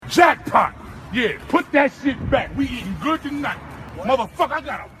Jackpot. Yeah, put that shit back. We eating good tonight. Motherfucker, I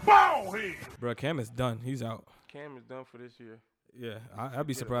got a ball head. Bro, Cam is done. He's out. Cam is done for this year. Yeah, I'd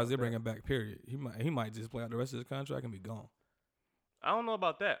be surprised they bring him back. Period. He might just play out the rest of his contract and be gone. I don't know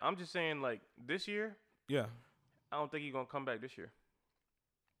about that. I'm just saying, like, this year, Yeah. I don't think he's gonna come back this year.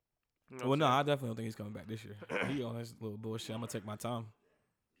 You know Well, what no, I'm I saying? definitely don't think he's coming back this year. He on his little bullshit. I'm gonna take my time.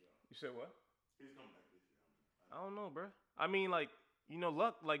 You said what? He's coming back this year. I don't know, bro. I mean, like, you know,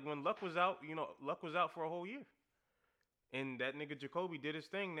 Luck. Like when Luck was out, you know, Luck was out for a whole year, and that nigga Jacoby did his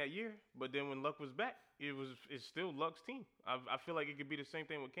thing that year. But then when Luck was back, it's still Luck's team. I feel like it could be the same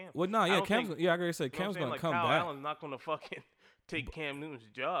thing with Cam. Well, no, I yeah, don't Cam's. think- Yeah, I agree. Say You know what I'm Cam's saying? gonna Like come Kyle back. Allen's not gonna fucking take Cam Newton's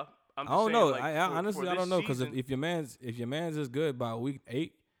job. I'm I just don't saying, know. like, I for honestly I this don't know because season- if your man's is good by week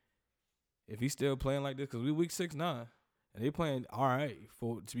 8, if he's still playing like this, because we week 6 now, and they playing all right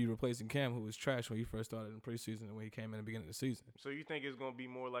to be replacing Cam, who was trash when he first started in preseason and when he came in the beginning of the season. So you think it's gonna be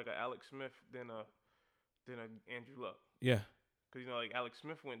more like a Alex Smith than a Andrew Luck? Yeah, Because, you know, like Alex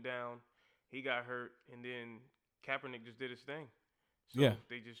Smith went down, he got hurt, and then Kaepernick just did his thing. So Yeah.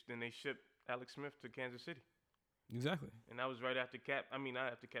 they shipped Alex Smith to Kansas City. exactly. And that was right after Cap. I mean,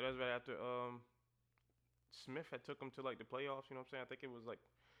 not after Cap. That was right after Smith had took him to, like, the playoffs. You know what I'm saying? I think it was, like,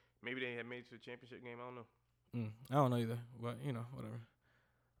 maybe they had made it to the championship game. I don't know. I don't know either, but you know,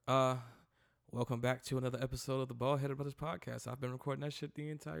 whatever. Welcome back to another episode of the Ballheaded Brothers podcast. I've been recording that shit the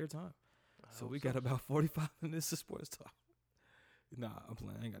entire time, so we got about 45 minutes of sports talk. Nah, I'm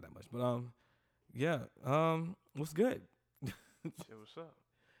playing. I ain't got that much, but yeah. What's good? Shit, what's up?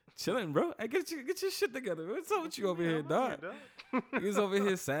 Chilling, bro. Hey, get your shit together. What's up with you over Yeah, here, I'm dog? over here, dog. He's over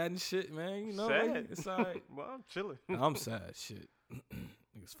here sad and shit, man. You know, Sad? it's all right. Well, I'm chilling. I'm sad, shit.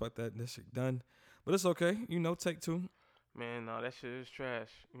 Niggas, fuck that shit done. But it's okay. You know, take 2. Man, no, that shit is trash.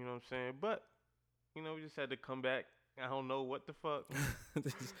 You know what I'm saying? But, you know, we just had to come back. I don't know what the fuck.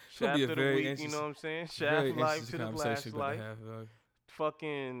 This is Shaft gonna of be a the very week, you interesting, know what I'm saying? very Shaft life interesting to the last conversation we're life. gonna have, dog.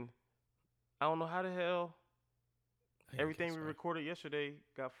 Fucking, I don't know how the hell I ain't everything kidding, we sorry. recorded yesterday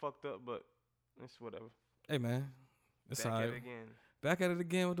got fucked up, but it's whatever. Hey, man. It's Back all at right. it again. Back at it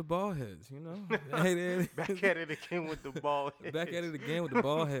again with the ball heads, you know? Hey, Back at it again with the ball. Back at it again with the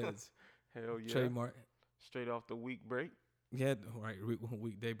ball heads. Hell yeah. Trademark. Straight off the week break. Yeah, right.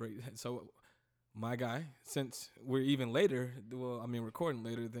 Weekday break. So, my guy, since we're even later, well, I mean, recording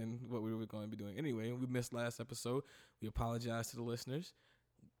later than what we were going to be doing anyway. We missed last episode. We apologize to the listeners.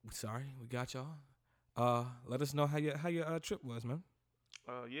 We sorry. We got y'all. Let us know how your trip was, man.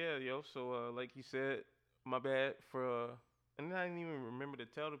 Yeah, yo. So, like you said, my bad for, and I didn't even remember to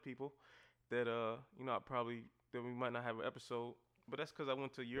tell the people that, you know, that we might not have an episode, but that's because I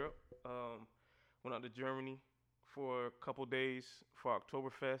went to Europe, went out to Germany for a couple days for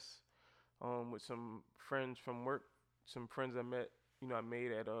Oktoberfest, with some friends from work, some friends I met, you know, I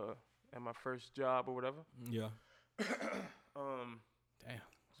made at my first job or whatever. Yeah. Damn.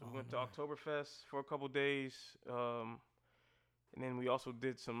 So we went to Oktoberfest for a couple days, and then we also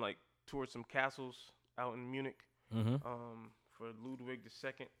did toured some castles out in Munich. Mm-hmm. For Ludwig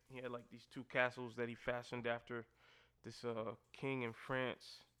II, he had like these 2 castles that he fashioned after this king in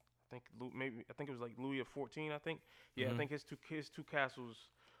France. I think it was like Louis XIV. I think. Yeah, I think his two castles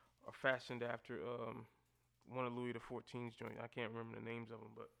are fashioned after one of Louis XIV's joints. I can't remember the names of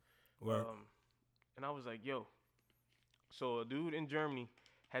them, but and I was like, yo. So a dude in Germany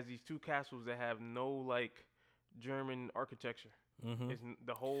has these 2 castles that have no like German architecture. Mm-hmm.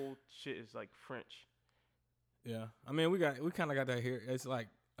 The whole shit is like French. Yeah. I mean, we kind of got that here. It's like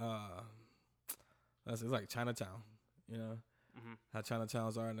it's like Chinatown, you know, how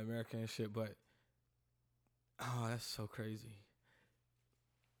Chinatowns are in America and shit. But that's so crazy.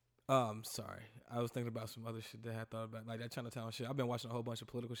 Sorry, I was thinking about some other shit that I thought about, like that Chinatown shit. I've been watching a whole bunch of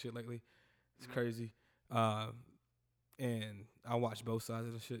political shit lately. It's crazy. And I watched both sides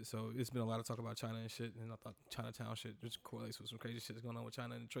of the shit, so it's been a lot of talk about China and shit. And I thought Chinatown shit just correlates with some crazy shit that's going on with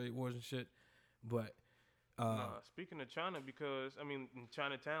China and the trade wars and shit. But speaking of China, because I mean in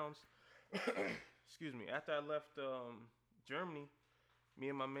Chinatowns, excuse me. After I left Germany, me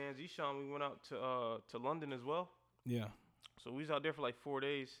and my man Zishan, we went out to London as well. yeah, So we was out there for like 4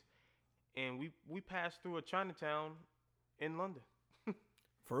 days, and we passed through a Chinatown in London.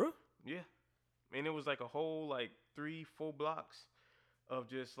 for real. Yeah, and it was like a whole like 3-4 blocks of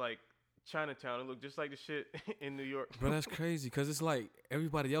just like Chinatown. It looked just like the shit in New York. Bro, that's crazy because it's like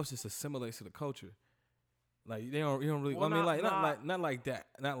everybody else just assimilates to the culture. Like you don't really. Well, I mean, not like that.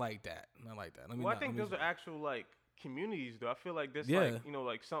 Not like that. I think those are actual like communities, though. I feel like that's Yeah. like, you know,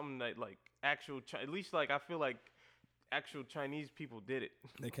 like something that like actual at least like I feel like actual Chinese people did it.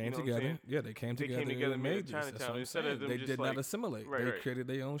 They came You know what I'm together. saying? Yeah, they came They together. came together and and made made this. That's Chinatown what I'm instead of saying. them They just did like- not assimilate. Right, They right. created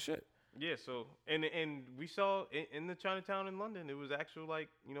their own shit. Yeah, so and we saw in the Chinatown in London, it was actual like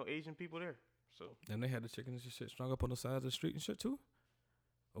Asian people there. So And they had the chickens and shit strung up on the side of the street and shit too.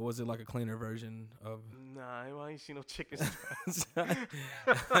 Or was it like a cleaner version of? nah, I ain't seen no chickens.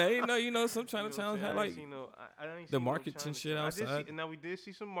 I ain't know. You know, some Chinatowns had like I ain't the seen markets and shit Chinatown. I did outside. see, now we did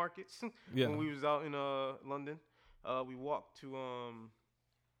see some markets yeah. when we was out in London. We walked to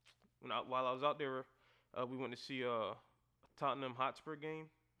while I was out there, we went to see Tottenham Hotspur game.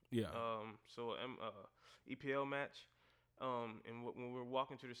 Yeah. So EPL match. And when we were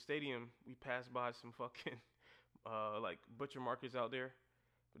walking to the stadium, we passed by some fucking like butcher markets out there.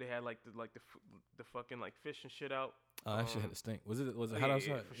 They had like the fucking like fish and shit out. Oh, that shit had to stink. Was it hot yeah,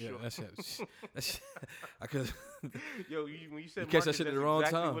 outside? for Yeah, sure. that shit. That shit. I could. Yo, when you said catch that market, shit at that's the wrong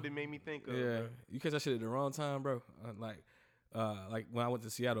exactly time. what it made me think of. Yeah, bro. you catch that shit at the wrong time, bro. Like when I went to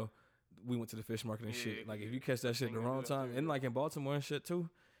Seattle, we went to the fish market and Yeah, shit. Like if you catch that shit at the thing to wrong do out time, there, and yeah. like in Baltimore and shit too,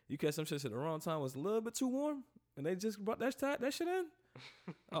 you catch some shit at the wrong time. Was a little bit too warm, and they just brought that shit in.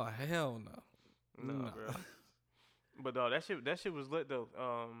 Oh hell no. No, bro. But that shit was lit though.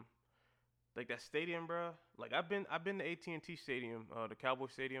 Like that stadium, bro. Like I've been to AT&T Stadium, the Cowboy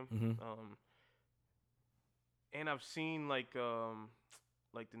Stadium. Mhm. And I've seen like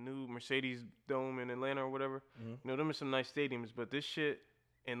the new Mercedes Dome in Atlanta or whatever. Mhm. Them are some nice stadiums, but this shit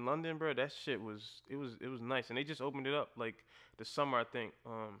in London, bro, that shit was nice, and they just opened it up like the summer, I think.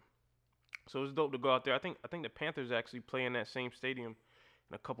 So it was dope to go out there. I think the Panthers actually play in that same stadium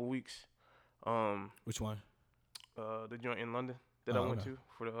in a couple weeks. Which one? The joint in London that Oh, I went okay. to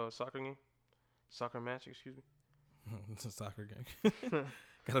for the soccer match, excuse me. It's a soccer game.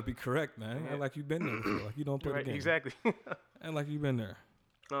 Gotta be correct, man. Yeah. Act like you've been there before. Like you don't play Right, the game. exactly. Act like you've been there.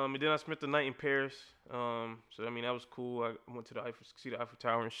 And then I spent the night in Paris. So I mean that was cool. I went to see the Eiffel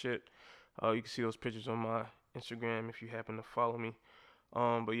Tower and shit. You can see those pictures on my Instagram if you happen to follow me.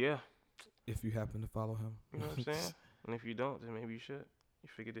 But yeah, If you happen to follow him. you know what I'm saying. And if you don't, then maybe you should. You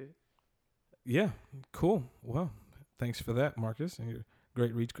figured it. Yeah, cool. Well, thanks for that, Marcus, and your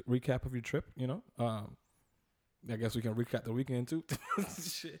great recap of your trip. I guess we can recap the weekend too.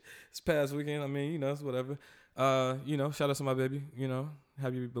 Shit, this past weekend. I mean, it's whatever. Shout out to my baby.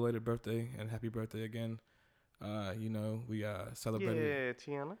 Happy belated birthday and happy birthday again. We celebrated.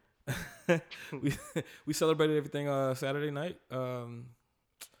 Yeah, Tiana. we celebrated everything Saturday night.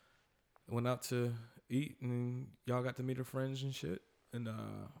 Went out to eat and y'all got to meet her friends and shit. And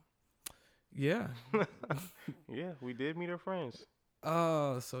yeah. Yeah, we did meet her friends.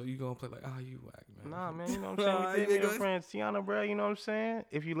 Oh, so you gonna play like, you whack, man. Nah, man, you know what I'm saying? Nah, We did you meet her good. friends. Tiana, bro, you know what I'm saying?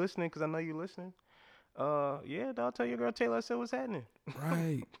 If you listening, because I know you listening. Yeah, dog, tell your girl Taylor I said what's happening.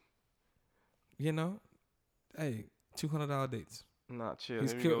 Right. Hey, $200 dates. Nah, chill.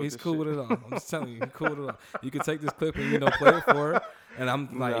 He's Here we cool. go with He's this cool shit. with it all. I'm just telling you, he's cool with it all. You can take this clip and play it for her. And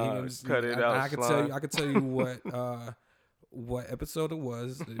I'm like, Nah, cut it out, I can tell slime. you. I can tell you what episode it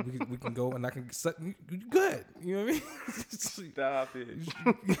was. We can go and I can set you good. You know what I mean? Stop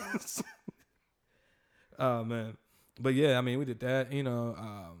it. Oh man, but yeah, I mean, we did that. And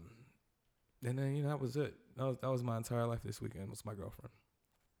then that was it. That was my entire life this weekend. Was my girlfriend,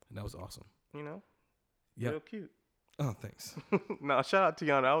 and that was awesome. Yeah. Real cute. Oh, thanks. Nah, shout out to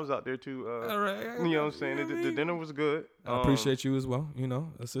Tiana. I was out there too. All right. You know what I'm saying? The dinner was good. I appreciate you as well.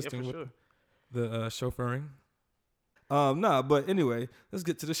 Assisting for with sure. the chauffeuring. But anyway, let's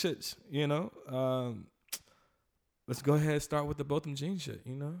get to the shits. Let's go ahead and start with the Botham Jean shit.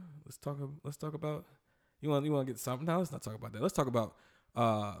 Let's talk about. You want to get something? No, let's not talk about that. Let's talk about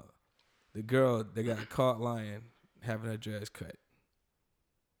the girl that got caught lying, having her dress cut.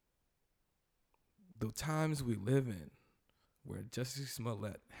 The times we live in, where Jussie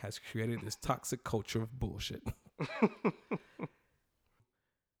Smollett has created this toxic culture of bullshit.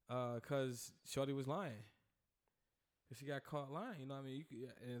 Cause Shorty was lying. She got caught lying. You know what I mean?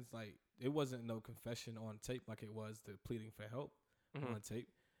 And it's like it wasn't no confession on tape like it was the pleading for help on tape.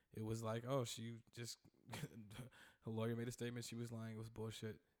 It was like, she just her lawyer made a statement. She was lying. It was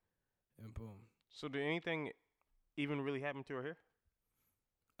bullshit, and boom. So did anything even really happen to her hair?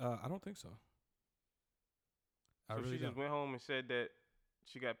 I don't think so. I So really she just don't. went home and said that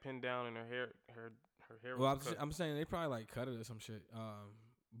she got pinned down and her hair Well, was cut. I'm saying they probably like cut it or some shit.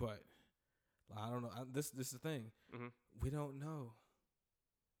 But I don't know. This is the thing. Mhm. We don't know.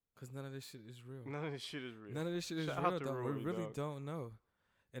 Cause none of this shit is real. None of this shit is real. None of this shit is Shout out real, to though. We Rory, really dog. don't know,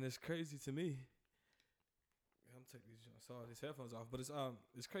 and it's crazy to me. I'm taking these headphones off, but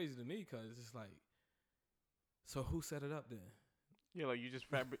it's crazy to me because it's like, so who set it up then? Yeah, like you just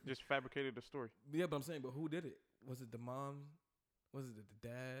fabricated the story. Yeah, but I'm saying, but who did it? was it the mom? Was it the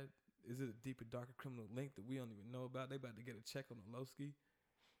dad? Is it a deeper, darker criminal link that we don't even know about? They about to get a check on the Lowski.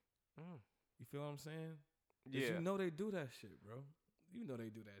 You feel what I'm saying? Yeah. You know they do that shit, bro. You know they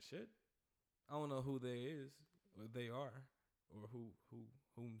do that shit. I don't know who they is or they are or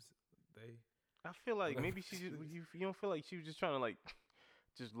whom's they. I feel like maybe she just, you don't feel like she was just trying to like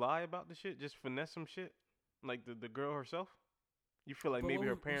just lie about the shit, just finesse some shit, like the girl herself. You feel like maybe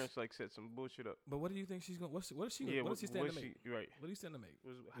her parents like set some bullshit up. But what do you think she's gonna? What is she? Yeah, what is she standing to make? Right. What are you standing to make?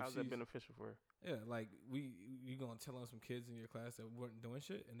 How's that beneficial for her? Yeah, like you gonna tell on some kids in your class that weren't doing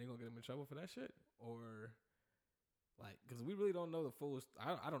shit, and they gonna get them in trouble for that shit, or like because we really don't know the full.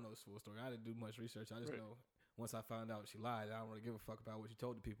 I don't know the full story. I didn't do much research. I just know once I found out she lied, I don't really give a fuck about what you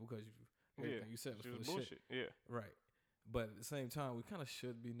told the people because everything you said was full of bullshit. Shit. Yeah, right. But at the same time, we kind of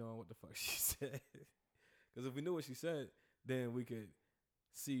should be knowing what the fuck she said, because if we knew what she said, then we could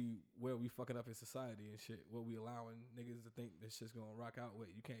see where we fucking up in society and shit. What we allowing niggas to think this shit's gonna rock out with.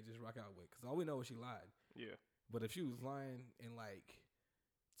 You can't just rock out with. Because all we know is she lied. Yeah. But if she was lying and like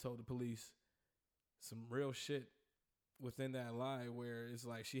told the police some real shit within that lie where it's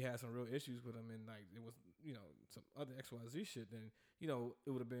like she had some real issues with him and like it was, you know, some other XYZ shit, then, you know, it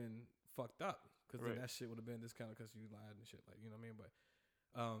would have been fucked up. Because then that shit would have been this kind of because you lied and shit. Like, you know what I mean? But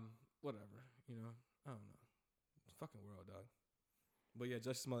whatever. You know? I don't know. It's fucking world, dog. But yeah,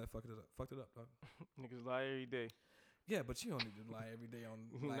 Justice Smollett fucked it up, dog. Niggas lie every day. Yeah, but you don't need to lie every day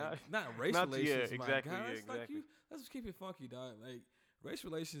on like not race relations. Yeah, exactly. My God. Yeah, It's like let's just keep it funky, dog. Like race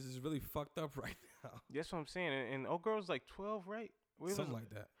relations is really fucked up right now. That's what I'm saying. And old girl's like 12, right? Something like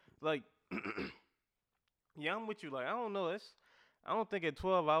that. Like, yeah, I'm with you. Like, I don't know. I don't think at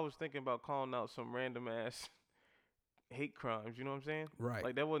 12 I was thinking about calling out some random ass hate crimes. You know what I'm saying? Right.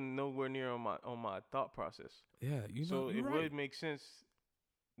 Like that wasn't nowhere near on my thought process. Yeah, you know. So it would make sense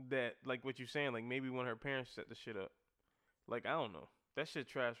that like what you're saying, like maybe when her parents set the shit up. Like I don't know. That shit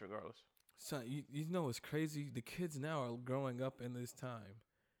trash regardless. Son, you know what's crazy? The kids now are growing up in this time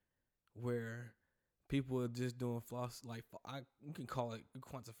where people are just doing false, like you can call it, you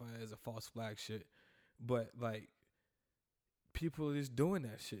quantify it as a false flag shit, but like people are just doing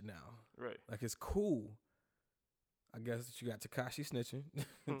that shit now. Right. Like it's cool. I guess you got Tekashi snitching,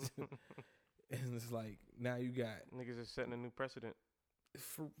 and it's like now you got niggas are setting a new precedent.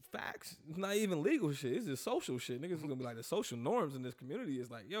 For facts, it's not even legal shit. It's just social shit. Niggas is gonna be like the social norms in this community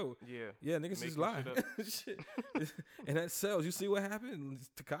is like, yo, yeah, niggas is lying. Shit. And that sells. You see what happened?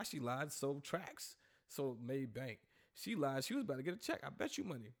 Tekashi lied, sold tracks, so made bank. She lied. She was about to get a check. I bet you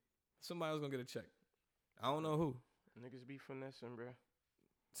money. Somebody was gonna get a check. I don't know who. Niggas be finessing, bro.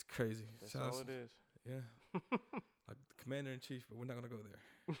 It's crazy. That's all it is. Yeah. Like commander in chief, but we're not gonna go there.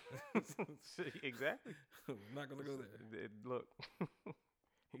 Exactly. We're not gonna go there. Look.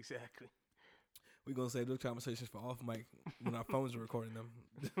 Exactly. We're gonna save those conversations for off mic when our phones are recording them,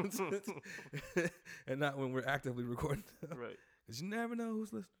 and not when we're actively recording them. Right. Because you never know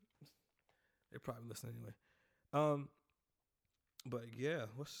who's listening. They're probably listening anyway. But yeah,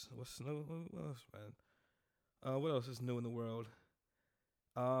 what's new? What else, man? What else is new in the world?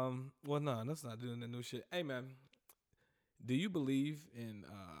 Well, no, that's not doing the new shit. Hey, man, do you believe in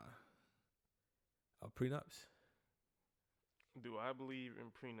prenups? Do I believe in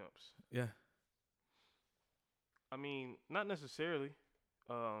prenups? Yeah. I mean, not necessarily.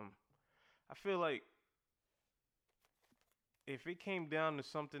 I feel like if it came down to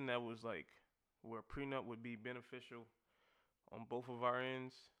something that was like where prenup would be beneficial on both of our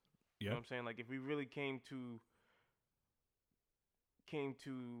ends, you know what I'm saying? Like if we really came to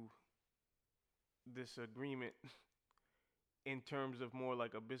this agreement in terms of more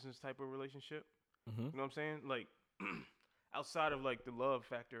like a business type of relationship, you know what I'm saying? Like outside of like the love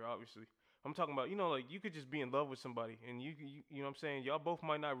factor, obviously. I'm talking about, you know, like you could just be in love with somebody and you know what I'm saying? Y'all both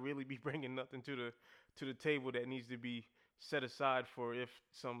might not really be bringing nothing to the table that needs to be set aside for if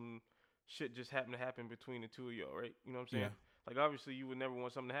some shit just happened to happen between the two of y'all, right? You know what I'm saying? Yeah. Like obviously you would never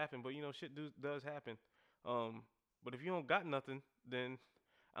want something to happen, but you know shit does happen. But if you don't got nothing, then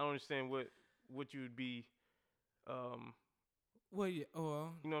I don't understand what you would be well, yeah,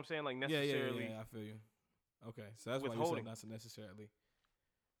 well, you know what I'm saying? Like necessarily. Yeah, I feel you. Okay, so that's why you said not necessarily.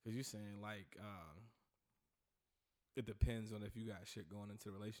 Because you're saying, like, it depends on if you got shit going into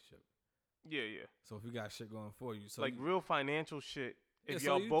the relationship. Yeah, yeah. So if you got shit going for you. So like real financial shit. If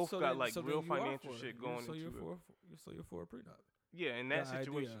y'all both got, like, real financial shit going into it. So you're for a prenup. Yeah, in that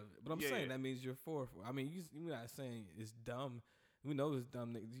situation. But I'm saying that means you're for. I mean, you're not saying it's dumb. We know it's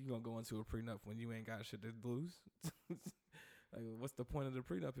dumb that you're going to go into a prenup when you ain't got shit to lose. Like, what's the point of the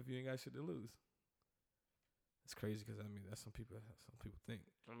prenup if you ain't got shit to lose? It's crazy because I mean that's some people think.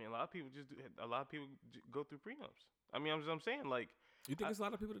 I mean, a lot of people go through prenups. I mean, I'm saying like. You think it's a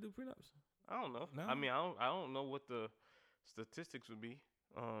lot of people that do prenups? I don't know. No? I mean, I don't know what the statistics would be.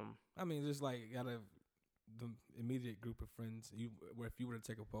 I mean, just like out of the immediate group of friends, where if you were to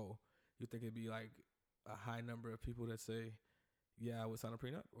take a poll, you think it'd be like a high number of people that say, "Yeah, I would sign a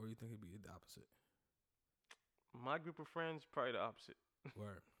prenup," or you think it'd be the opposite? My group of friends, probably the opposite.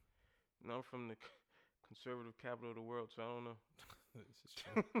 Word. No, I'm from the conservative capital of the world, so I don't know. This is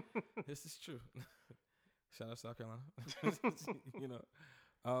true. This is true. Shout out South Carolina. You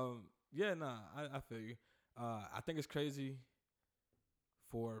know. Yeah, nah, I feel you. I think it's crazy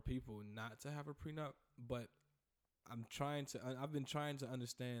for people not to have a prenup, but I've been trying to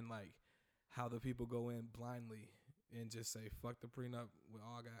understand like how the people go in blindly and just say fuck the prenup.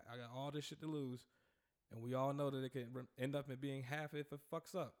 I got all this shit to lose, and we all know that it can end up in being half if it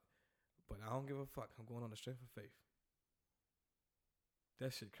fucks up. But I don't give a fuck. I'm going on the strength of faith.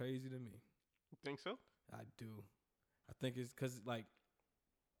 That shit crazy to me. You think so? I do. I think it's because like.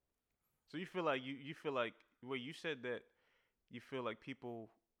 So you feel like you feel like you said that you feel like people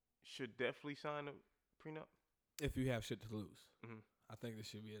should definitely sign a prenup if you have shit to lose. Mm-hmm. I think this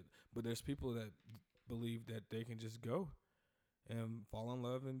should be it. But there's people that believe that they can just go and fall in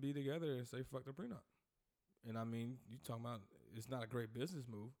love and be together and say fuck the prenup. And I mean, you talking about it's not a great business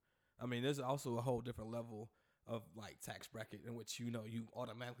move. I mean, there's also a whole different level of like tax bracket in which you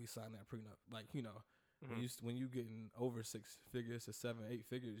automatically sign that prenup. Like mm-hmm. when you getting over 6 figures to 7, 8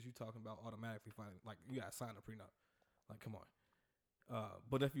 figures, you talking about automatically finding like you gotta sign a prenup. Like come on.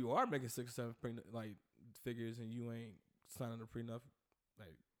 But if you are making 6 or 7 like figures and you ain't signing a prenup,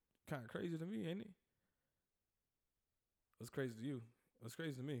 like kind of crazy to me, ain't it? What's crazy to you? What's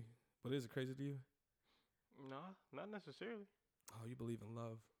crazy to me? But is it crazy to you? No, not necessarily. Oh, you believe in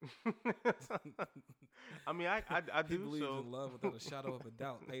love? I mean, I do. He believes in love without a shadow of a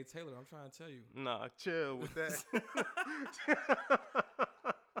doubt. Hey Taylor, I'm trying to tell you. Nah, chill with that.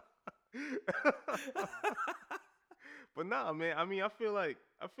 But nah, man. I mean, I feel like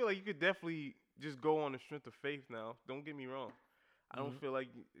you could definitely just go on the strength of faith now. Don't get me wrong. I don't feel like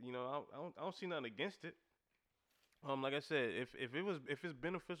I don't see nothing against it. Like I said, if it's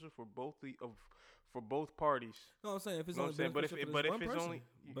beneficial for both parties. No, I'm saying if it's only beneficial to one person.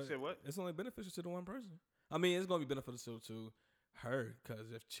 You said what? It's only beneficial to the one person. I mean, it's gonna be beneficial to her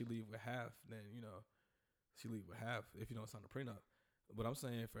because if she leave with half, then she leave with half if you don't sign a prenup. But I'm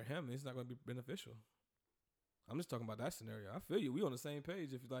saying for him, it's not gonna be beneficial. I'm just talking about that scenario. I feel you. We on the same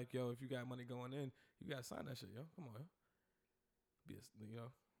page. If you like, if you got money going in, you gotta sign that shit, yo. Come on,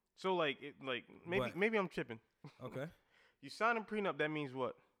 yo. So maybe I'm tripping. Okay. You sign a prenup. That means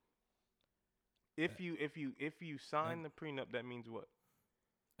what? If you sign the prenup, that means what?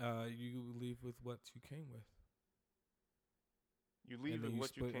 You leave with what you came with. You leave with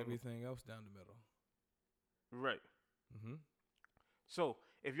what you came with. Everything else down the middle. Right. Mhm. So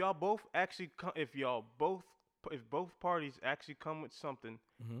if y'all both actually if both parties actually come with something,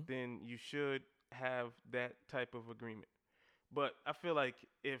 then you should have that type of agreement. But I feel like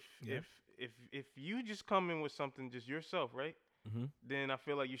if you just come in with something just yourself, right? Mm-hmm. Then I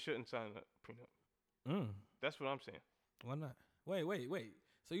feel like you shouldn't sign a prenup. That's what I'm saying. Why not? Wait.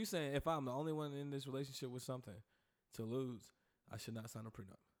 So you saying if I'm the only one in this relationship with something to lose, I should not sign a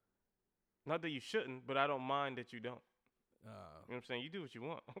prenup? Not that you shouldn't, but I don't mind that you don't. You know what I'm saying? You do what you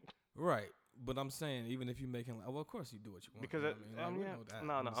want. Right. But I'm saying even if you're making well, of course you do what you want. Because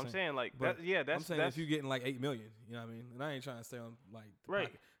I'm saying like but that's I'm saying if you're getting like 8 million, you know what I mean? And I ain't trying to stay on like the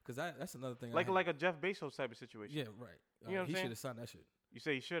right. Because that's another thing. Like a Jeff Bezos type of situation. Yeah, right. You know what I'm saying? He should have signed that shit. You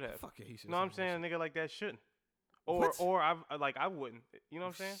say he should have. Fuck it, he should. No, I'm saying a nigga like that shouldn't. Or I wouldn't. You know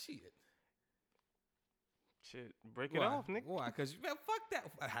what I'm saying? Shit. Break it off, nigga. Why? Because fuck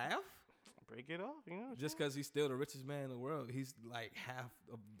that. Half? Break it off, you know. Just because he's still the richest man in the world, he's like half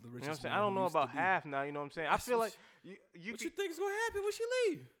of the richest. You know what I'm saying? Man I don't know about half now. You know what I'm saying? I feel like you. What you think is gonna happen when she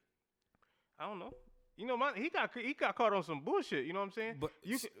leave? I don't know. You know, he got caught on some bullshit. You know what I'm saying? But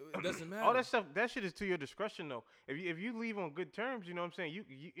it doesn't matter. All that stuff, that shit is to your discretion, though. If you leave on good terms, you know what I'm saying?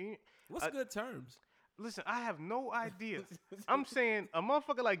 You What's good terms? Listen, I have no idea. I'm saying a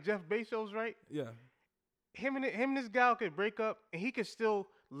motherfucker like Jeff Bezos, right? Yeah. Him and this gal could break up, and he could still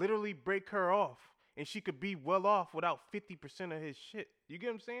literally break her off, and she could be well off without 50% of his shit. You get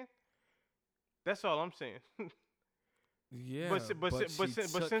what I'm saying? That's all I'm saying. Yeah. But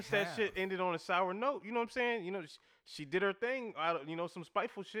since that shit ended on a sour note, you know what I'm saying? You know, she did her thing, some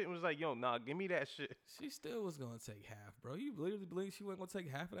spiteful shit, and was like, yo, nah, give me that shit. She still was gonna take half, bro. You literally believe she wasn't gonna take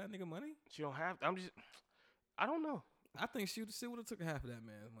half of that nigga money? She don't have. I don't know. I think she would have took half of that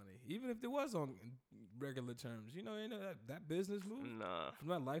man's money, even if there was on regular terms. You know that business move Nah, from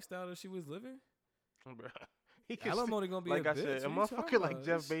that lifestyle that she was living. bro. He could Alimony gonna be like a I bitch. said, a What you talking motherfucker like about?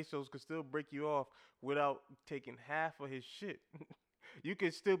 Jeff Bezos could still break you off without taking half of his shit. You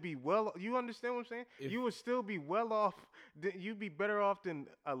could still be well. You understand what I'm saying? If- You would still be well off. You'd be better off than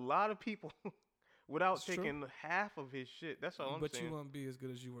a lot of people without It's true. taking half of his shit. That's all I'm But saying. you won't be as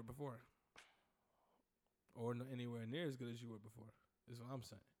good as you were before, or anywhere near as good as you were before. Is what I'm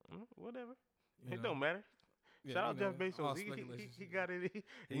saying. Whatever. You It know? don't matter. Yeah, Shout out you know, Jeff Bezos. all He speculations. got it. You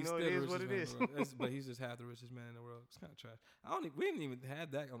He's know, still it the is what richest it man in is. the world. But he's just half the richest man in the world. It's kind of trash. We didn't even have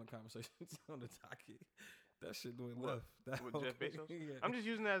that on the conversation on the docket. That shit went What? left. That With whole Jeff thing, Bezos? yeah. I'm just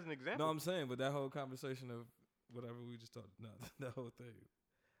using that as an example. No, I'm saying, but that whole conversation of whatever we just talked, no, that whole thing.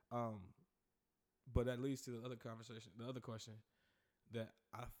 But that leads to the other conversation, the other question that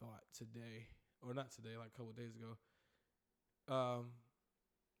I thought today, or not today, like a couple of days ago.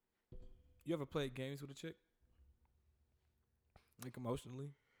 You ever played games with a chick? Like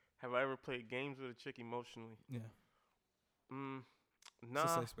emotionally? Have I ever played games with a chick emotionally? Yeah. It's a Nah.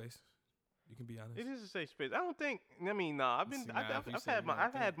 safe space. You can be honest. It is a safe space. I don't think. I mean, nah. I've been. See, nah, if you I've say had you my. don't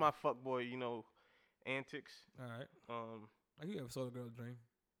I've had think. my fuckboy, antics. All right. Um. Like you ever sold a girl a dream?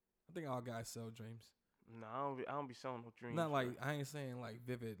 I think all guys sell dreams. Nah, I don't be selling no dreams. Not like bro. I ain't saying like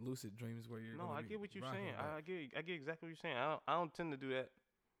vivid, lucid dreams where you're. No, gonna I be get what you're rocking, saying. but- I get exactly what you're saying. I don't tend to do that.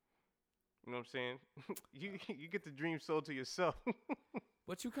 You know what I'm saying? you get the dream sold to yourself.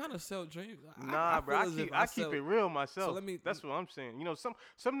 But you kind of sell dreams. Nah, bro. I feel as if keep sell- it real myself. let me- That's what I'm saying. You know, some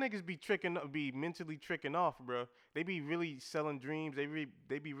niggas be mentally tricking off, bro. They be really selling dreams.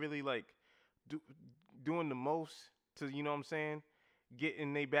 They be really like doing the most to, you know what I'm saying, get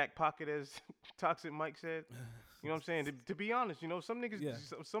in their back pocket, as Toxic Mike said. You know what I'm saying? To be honest, some niggas, Yeah.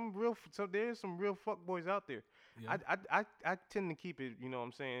 there's some real fuckboys out there. Yeah. I tend to keep it. You know what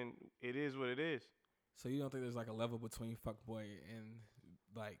I'm saying? It is what it is. So you don't think there's like a level between fuckboy and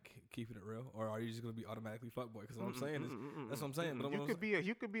like keeping it real, or are you just gonna be automatically fuckboy? Because what I'm saying is, that's what I'm saying. But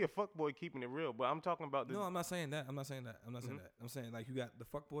you could be a fuckboy keeping it real, but I'm talking about the. no, I'm not saying that. I'm not saying that. I'm saying like you got the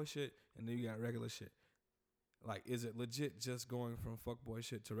fuckboy shit and then you got regular shit. Like, is it legit just going from fuckboy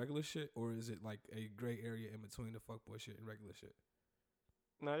shit to regular shit, or is it like a gray area in between the fuckboy shit and regular shit?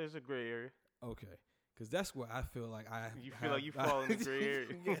 No, there's a gray area. Okay. Because that's where I feel like You feel like you fall in the gray area.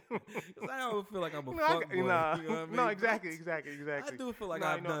 Yeah. 'Cause I don't feel like I'm a No, fuckboy. You know what I mean? no, exactly. I do feel like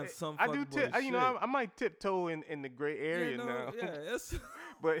Nah, I've done some I do fuckboy tip. shit. I might tiptoe in the gray area now. Yeah, it's,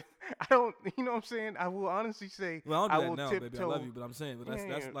 But I don't. You know what I'm saying? I will honestly say well, I I don't do will that now, tiptoe. baby. I love you, but I'm saying, but that's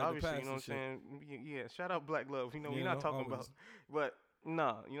Yeah, like the obviously, past you know what I'm and shit. saying? Yeah, shout out Black Love. We're You not know, talking about. always. But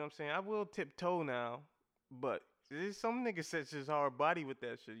nah, you know what I'm saying? I will tiptoe now, but there's some niggas that's just hard body with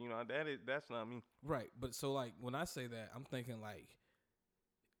that shit. You know, that's not me. Right, but so like when I say that, I'm thinking like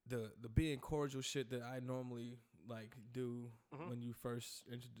the being cordial shit that I normally like do Mhm. when you first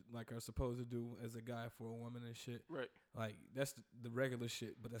like are supposed to do as a guy for a woman and shit. Right. Like that's the regular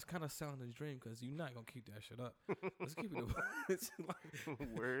shit, but that's kind of sounding a dream because you're not gonna keep that shit up. Let's keep it. It's like,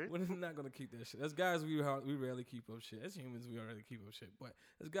 Word. we're not gonna keep that shit. As guys, we rarely keep up shit. As humans, we rarely keep up shit. But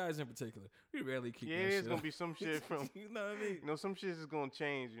as guys in particular, we rarely keep. Yeah, that it's shit gonna up. be some shit from. You know what I mean? You know, some shit is gonna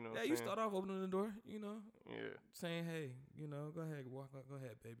change. You know. Yeah, what you I'm saying? start off opening the door. You know, Yeah. saying, "Hey, go ahead, go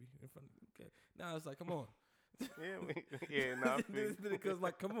ahead, baby." In front. Okay. Now it's like, come on. Yeah. Nah. I feel you. Because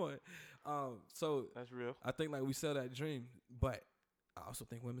like, come on. So That's real. I think like we sell that dream, but I also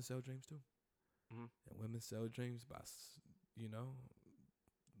think women sell dreams too. Mhm. And women sell dreams by,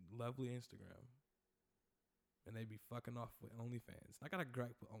 lovely Instagram, and they be fucking off with OnlyFans. I got a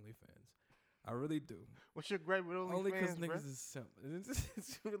gripe with OnlyFans. I really do. What's your gripe with Only because OnlyFans, bro? niggas is simp.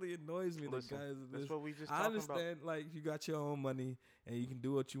 It really annoys me. Listen, the guys. that's what we just I talking understand, like, you got your own money and you can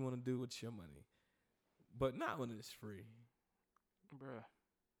do what you want to do with your money, but not when it's free. about, bruh.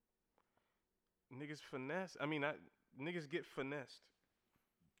 Niggas finesse. I mean, niggas get finessed.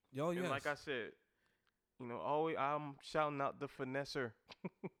 Yo, And yes. like I said, always I'm shouting out the finesser.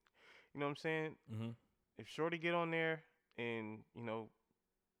 You know what I'm saying? Mm-hmm. If Shorty get on there and,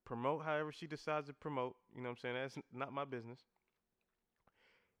 promote however she decides to promote, you know what I'm saying? That's not my business.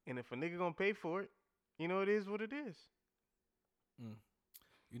 And if a nigga gonna pay for it, it is what it is.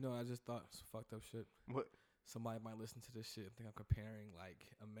 I just thought some fucked up shit. What? Somebody might listen to this shit and think I'm comparing like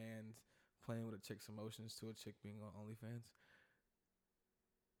a man playing with a chick's emotions to a chick being on OnlyFans.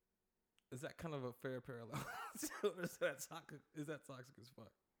 Is that kind of a fair parallel? Or is that toxic as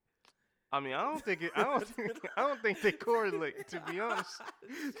fuck? I mean, I don't think they correlate, to be honest.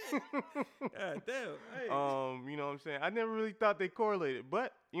 God damn. Hey. You know what I'm saying? I never really thought they correlated,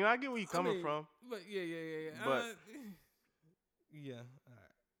 but I get where you're coming from. But yeah. But- Yeah. All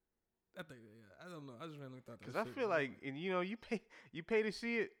right. I think, yeah, I don't know. I just randomly thought that. Because I shit feel was like, and, you know, you pay to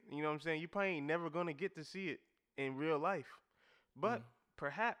see it. You know what I'm saying? You probably ain't never gonna get to see it in real life. But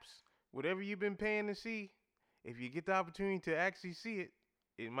perhaps whatever you've been paying to see, if you get the opportunity to actually see it,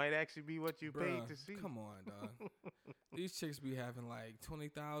 it might actually be what you paid Bruh, to see. Come on, dog. These chicks be having like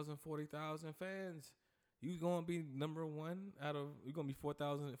 20,000, 40,000 fans. You gonna be number one out of, you gonna be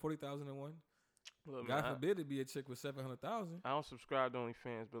 40,001. Look, God man, forbid it be a chick with 700,000. I don't subscribe to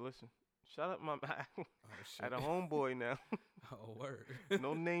OnlyFans, but listen, shout out my I Oh had shit. a homeboy now. Oh word.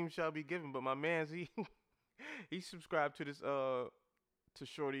 No name shall be given, but my man's he subscribed to this to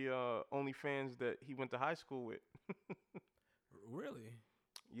Shorty OnlyFans that he went to high school with. Really?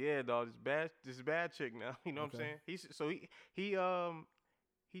 Yeah, dog, this bad chick now. You know what I'm Okay. saying?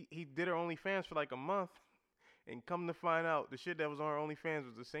 He did her OnlyFans for like a month, and come to find out, the shit that was on her OnlyFans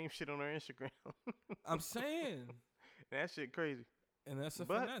was the same shit on her Instagram. I'm saying. That shit crazy. And that's a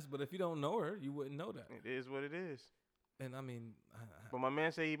But- finesse. But if you don't know her, you wouldn't know that. It is what it is. And I mean, But my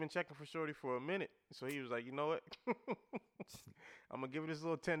man said he been checking for Shorty for a minute, so he was like, you know what? I'm gonna give her this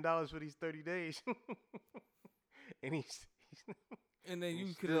little $10 for these 30 days. And he's and then he you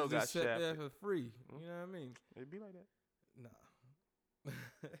could still have got just sat there shafted. for free. You know what I mean? it'd be like that. Nah.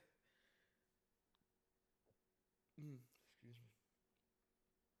 Excuse me.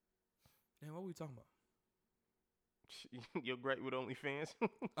 Man, what were we talking about? You're great with OnlyFans.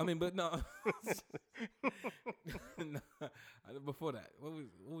 I mean, but no. No. Before that, what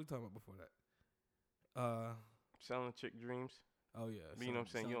we talking about before that? Selling chick dreams. Oh yeah. But you know what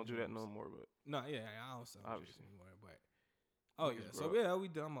I'm saying? You don't do that no more. more, but No, yeah, I don't sell dreams Obviously. anymore. But oh Niggas yeah, so grow up. yeah, we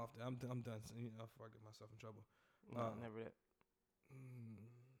done. I'm off there. I'm done. So, you know, before I get myself in trouble. no, never that.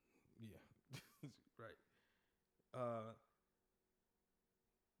 Yeah. Right.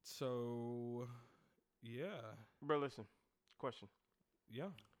 So yeah. Bro, listen. Question. Yeah.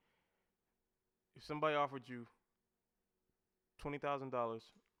 If somebody offered you $20,000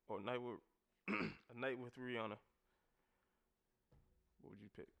 or a night with a night with Rihanna, what would you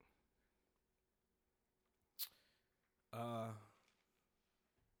pick?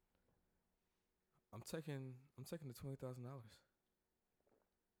 I'm taking the $20,000.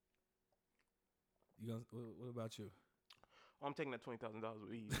 You gonna? What about you? Oh, I'm taking that $20,000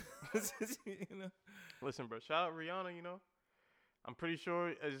 with ease. You know? Listen, bro. Shout out Rihanna. You know, I'm pretty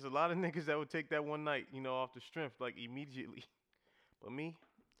sure there's a lot of niggas that would take that one night. You know, off the strength, like immediately. But me,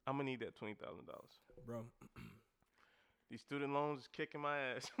 I'm gonna need that $20,000. Bro. These student loans is kicking my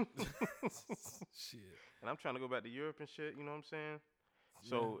ass. Shit. And I'm trying to go back to Europe and shit, you know what I'm saying?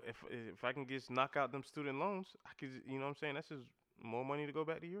 So if I can just knock out them student loans, I could, you know what I'm saying? That's just more money to go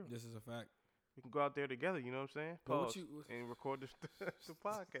back to Europe. This is a fact. We can go out there together, you know what I'm saying? But what Pause you- and record the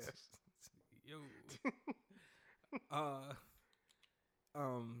podcast. Yo.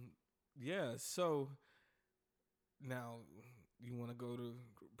 Yeah, so now you want to go to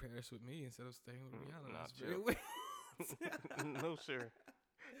Paris with me instead of staying with Rihanna. Nah, That's chill. very weird. No, sir.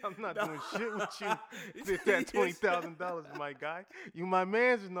 I'm not doing shit with you with that $20,000, my guy. You my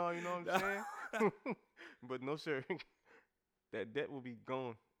mans and all, you know what I'm saying? But no, sir. That debt will be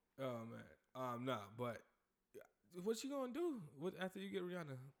gone. Oh man, nah, but what you gonna do? What after you get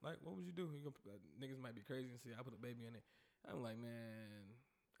Rihanna? Like, what would you do? You gonna, niggas might be crazy and say I put a baby in it. I'm like, man,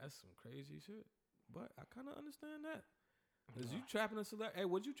 that's some crazy shit. But I kind of understand that. Cause you trapping a celebrity. Hey,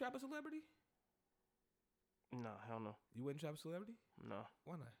 would you trap a celebrity? Nah, hell no. You wouldn't trap a celebrity? No.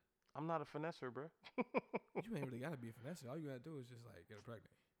 Why not? I'm not a finesser, bro. You ain't really gotta be a finesse. All you gotta do is just like get her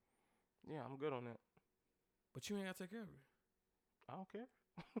pregnant. Yeah, I'm good on that. But you ain't gotta take care of her. I don't care.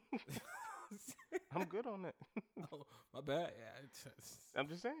 I'm good on that. Oh, my bad. Yeah, I'm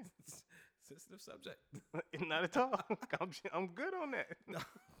just saying. sensitive subject. Not at all. I'm good on that.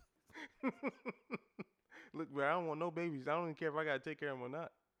 Look, bro, I don't want no babies. I don't even care if I gotta take care of them or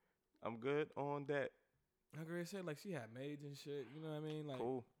not. I'm good on that. Like Grace said, like she had maids and shit. You know what I mean? Like,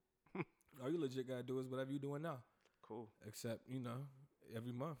 Cool. all you legit gotta do is whatever you doing now. Cool. Except, you know,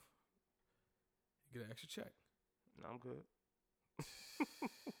 every month you get an extra check. No, I'm good.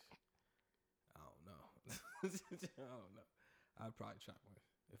 I don't know. I don't know. I'd probably trap one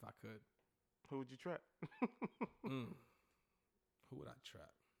if I could. Who would you trap? Who would I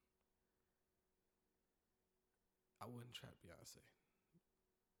trap? I wouldn't trap Beyonce.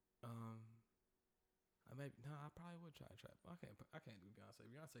 I probably would try to trap. I can't do Beyonce.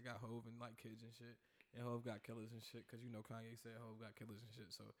 Beyonce got Hove and like kids and shit, and Hove got killers and shit. Cause you know Kanye said Hove got killers and shit.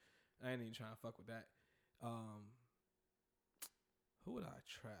 So I ain't even trying to fuck with that. Who would I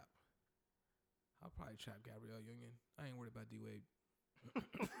trap? I'll probably trap Gabrielle Union. I ain't worried about D-Wade.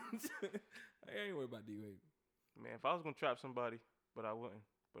 I ain't worried about D-Wade. Man, if I was gonna trap somebody, but I wouldn't.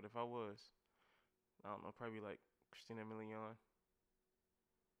 But if I was, I don't know, probably like Christina Milian.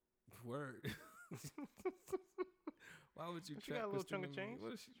 Word. Why would you She trap got a little Christina chunk of change.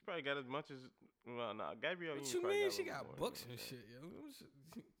 What is she? She probably got as much as. Well, nah, Gabrielle. What Union you probably mean? a She little got more, books you know and what I'm shit,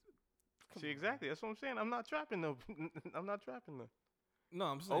 yo. Come See, on, exactly. That's what I'm saying. I'm not trapping though. I'm not trapping though. No,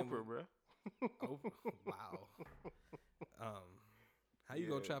 I'm saying Oprah, bro. Oprah. Wow. How you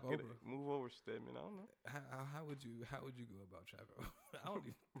gonna trap Oprah? Move over, Stedman. I don't know. How would you go about trapping? I don't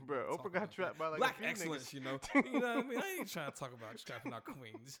even. Bro, talk Oprah got about trapped by like Black a few excellence, niggas. you know. You know what I mean? I ain't trying to talk about trapping our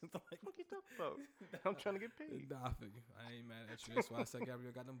queens. Like, What you talking about? I'm trying to get paid. nah, I figure. I ain't mad at you. That's why I said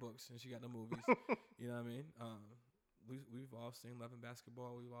Gabrielle got them books and she got the movies. You know what I mean? We've all seen Love and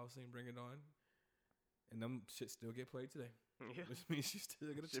Basketball. We've all seen Bring It On, and them shit still get played today. Yeah. Which means she's still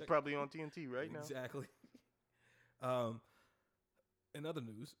gonna Shit check. probably on TNT right now. Exactly. In other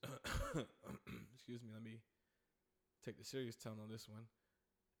news, excuse me, let me take the serious tone on this one.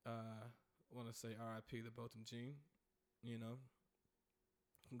 I want to say R.I.P. to Botham Jean. You know,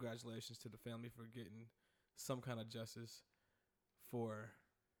 congratulations to the family for getting some kind of justice for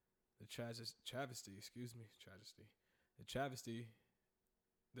the travesty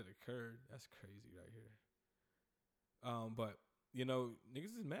that occurred. That's crazy right here. But you know,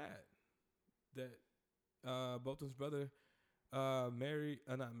 niggas is mad that Bolton's brother hugged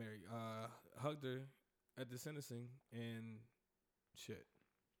her at the sentencing and shit.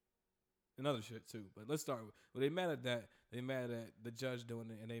 And other shit too. But let's start with, well, they mad at that. They mad at the judge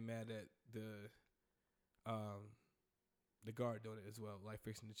doing it, and they mad at the guard doing it as well, like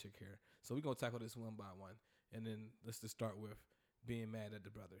fixing the chick hair. So we're gonna tackle this one by one. And then let's just start with being mad at the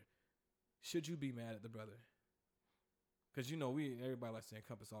brother. Should you be mad at the brother? Because, you know, everybody likes to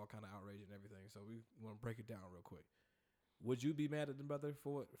encompass all kind of outrage and everything. So we want to break it down real quick. Would you be mad at the brother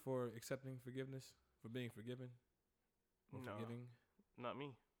for accepting forgiveness, for being forgiven? Or No, forgiving? not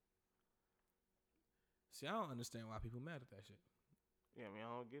me. See, I don't understand why people mad at that shit. Yeah, I mean, I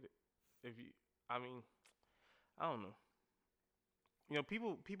don't get it. I don't know. You know,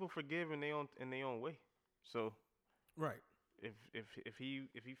 people forgive in their own way. So, Right. if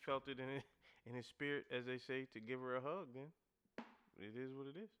he felt it in his spirit, as they say, to give her a hug, then it is what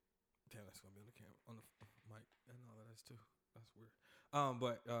it is. Damn, that's gonna be on the camera, on the mic, and all of that too. That's weird.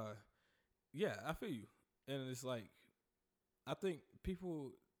 Yeah, I feel you, and it's like, I think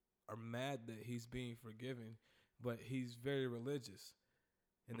people are mad that he's being forgiven, but he's very religious,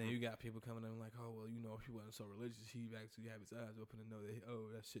 and then you got people coming in like, oh well, you know, if he wasn't so religious, he'd actually have his eyes open and know that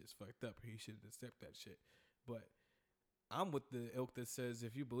that shit's fucked up. He shouldn't accept that shit. But I'm with the ilk that says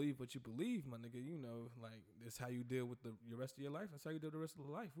if you believe what you believe, my nigga, you know, like, that's how you deal with your rest of your life. That's how you deal with the rest of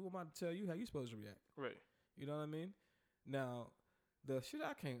the life. Who am I to tell you how you supposed to react? Right. You know what I mean? Now, the shit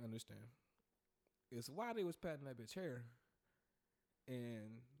I can't understand is why they was patting that bitch hair,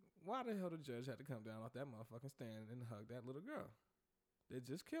 and why the hell the judge had to come down off that motherfucking stand and hug that little girl. They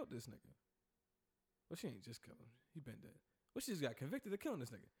just killed this nigga. Well, she ain't just killed him. He been dead. Well, she just got convicted of killing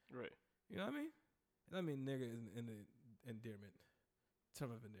this nigga. Right. You know what I mean? And I mean nigga in the endearment,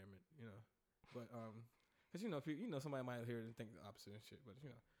 term of endearment, you know. But cause you know somebody might hear it and think the opposite and shit. But you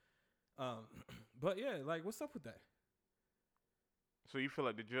know, but yeah, like, what's up with that? So you feel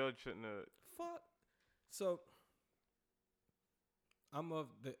like the judge shouldn't have? Fuck. So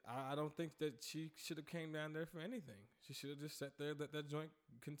I don't think that she should have came down there for anything. She should have just sat there, let that joint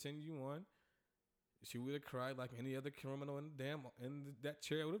continue on. She would have cried like any other criminal in that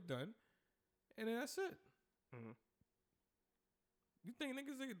chair would have done, and then that's it. Mm-hmm. You think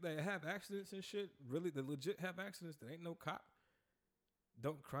niggas that have accidents and shit, really, that legit have accidents that ain't no cop,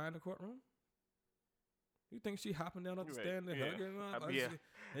 don't cry in the courtroom? You think she hopping down off the stand and hugging her?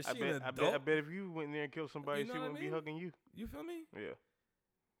 I bet if you went in there and killed somebody, You know she what I wouldn't mean? be hugging you. You feel me? Yeah.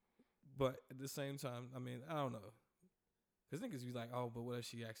 But at the same time, I mean, I don't know. Because niggas be like, oh, but what if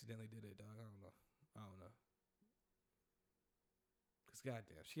she accidentally did it, dog? I don't know. Because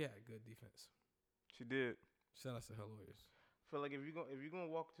goddamn, she had good defense. She did. Shout out to her lawyers. I feel like if you're gonna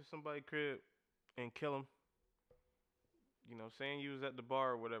walk to somebody's crib and kill him, you know, saying you was at the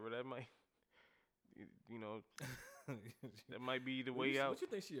bar or whatever, that might, you know, that might be the way out. What you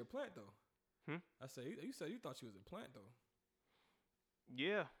think she a plant though? I say you said you thought she was a plant though.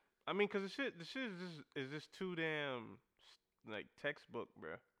 Yeah, I mean, cause the shit is just too damn like textbook,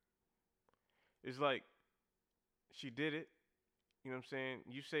 bruh. It's like she did it. You know what I'm saying?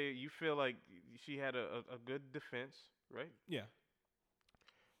 You feel like she had a good defense, right? Yeah.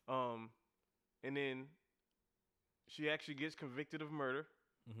 And then she actually gets convicted of murder.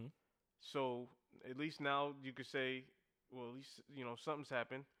 Mm-hmm. So at least now you could say, well, at least, you know, something's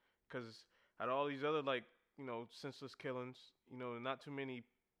happened. Because out of all these other, like, you know, senseless killings, you know, not too many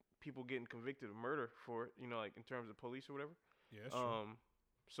people getting convicted of murder for it. You know, like in terms of police or whatever. Yeah, that's true.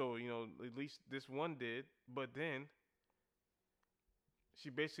 So you know, at least this one did, but then she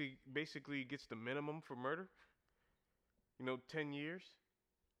basically gets the minimum for murder. You know, 10 years.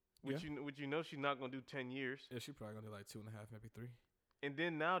 Which you know she's not gonna do 10 years. Yeah, she probably gonna do like 2.5, maybe 3. And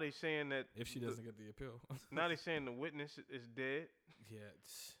then now they saying that If she doesn't get the appeal. now they saying the witness is dead. Yeah.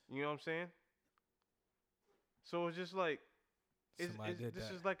 You know what I'm saying? So it's just like this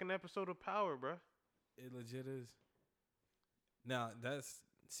that. is like an episode of Power, bruh. It legit is. Now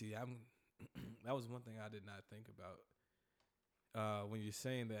I'm that was one thing I did not think about. When you're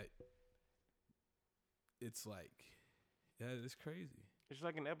saying that, it's like, yeah, it's crazy. It's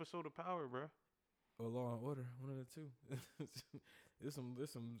like an episode of Power, bruh. Or Law and Order, one of the two. there's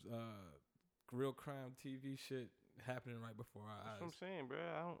some real crime TV shit happening right before our eyes. That's what I'm saying, bro.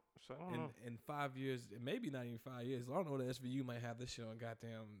 I don't know. In 5 years, maybe not even 5 years, Law and Order SVU might have this shit on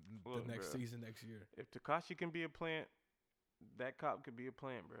goddamn Look, the next bruh, season next year. If Tekashi can be a plant, that cop could be a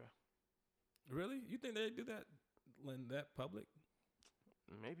plant, bro. Really? You think they do that in that public?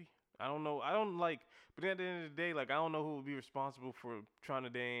 Maybe. I don't know. But at the end of the day, like, I don't know who would be responsible for trying to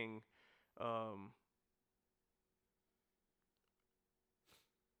dang,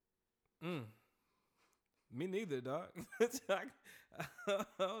 Me neither, dog. I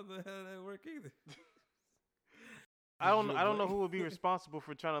don't know how that work either. I don't know who would be responsible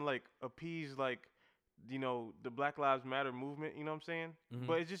for trying to like appease like, you know, the Black Lives Matter movement. You know what I'm saying? Mm-hmm.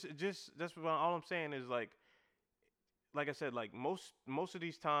 But it's just that's what all I'm saying is like I said, like most of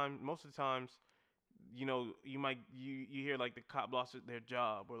the times, you know, you hear like the cop lost their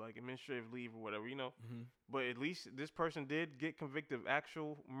job or like administrative leave or whatever, you know. Mm-hmm. But at least this person did get convicted of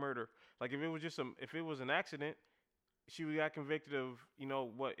actual murder. Like if it was an accident, she got convicted of, you know,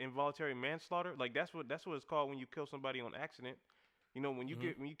 what, involuntary manslaughter. Like that's what it's called when you kill somebody on accident. You know, when you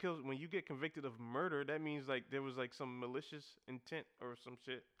get convicted of murder, that means like there was like some malicious intent or some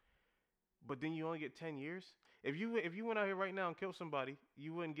shit. But then you only get 10 years. If you went out here right now and killed somebody,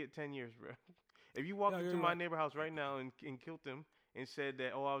 you wouldn't get 10 years, bro. If you walked into my neighbor house right now and killed them and said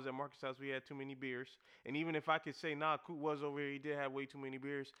that, oh, I was at Marcus' house, we had too many beers, and even if I could say, nah, Coot was over here, he did have way too many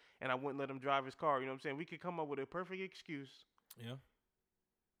beers, and I wouldn't let him drive his car, you know what I'm saying? We could come up with a perfect excuse. Yeah.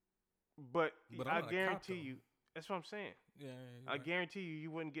 But I I'm guarantee you, that's what I'm saying. Yeah. I guarantee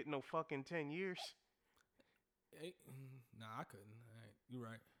you wouldn't get no fucking 10 years. Nah, I couldn't. You're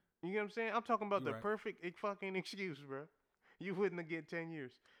right. You know what I'm saying? I'm talking about the right. perfect fucking excuse, bro. You wouldn't get 10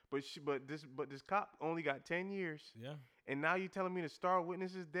 years. But this cop only got 10 years. Yeah. And now you telling me the star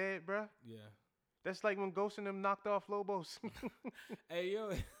witness is dead, bro? Yeah. That's like when Ghost and them knocked off Lobos. Hey, yo.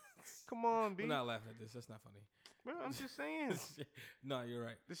 Come on, B. We're not laughing at this. That's not funny. Bro, I'm just saying. No, you're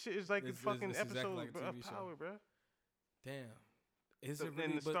right. This shit is like a fucking episode exactly like of TV Power, show. bro. Damn. Is it really?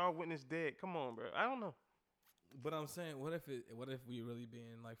 And the star witness dead. Come on, bro. I don't know. But I'm saying, what if we really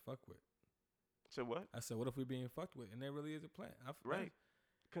being like fucked with? So what? I said, what if we being fucked with, and there really is a plan? Right.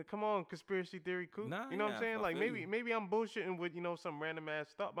 Come on, conspiracy theory, Coop. Nah, you know what I'm saying? Like you. maybe I'm bullshitting with, you know, some random ass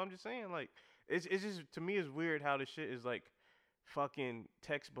stuff. But I'm just saying, like, it's just, to me, it's weird how this shit is like fucking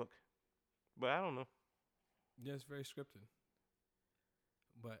textbook. But I don't know. Yeah, it's very scripted.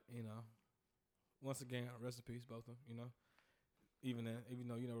 But, you know, once again, rest in peace, both of them, you know. Even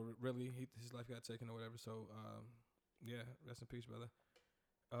though, you know, really his life got taken or whatever. So, yeah, rest in peace, brother.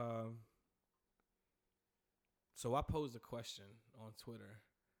 So I posed a question on Twitter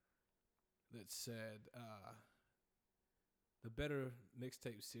that said, the better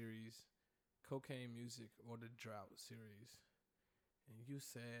mixtape series, Cocaine Music or the Drought series? And you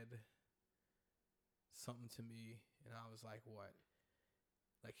said something to me, and I was like, what?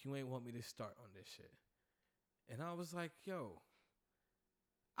 Like, you ain't want me to start on this shit. And I was like, yo,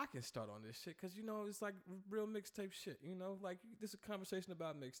 I can start on this shit because, you know, it's like real mixtape shit, you know? Like, this is a conversation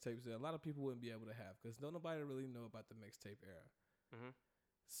about mixtapes that a lot of people wouldn't be able to have because nobody really know about the mixtape era. Mm-hmm.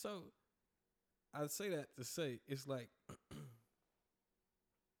 So, I say that to say, it's like,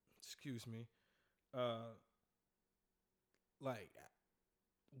 excuse me, like,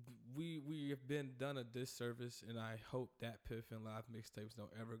 we have been done a disservice, and I hope that Piff and Live mixtapes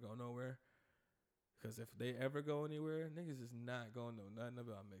don't ever go nowhere. Because if they ever go anywhere, niggas is not going to know nothing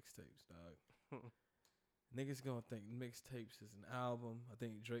about mixtapes, dog. Niggas going to think mixtapes is an album. I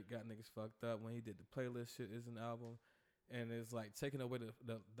think Drake got niggas fucked up when he did the playlist shit is an album. And it's like taking away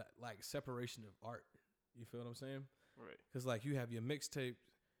the like separation of art. You feel what I'm saying? Right. Because like you have your mixtape,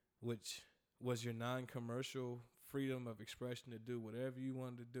 which was your non-commercial freedom of expression to do whatever you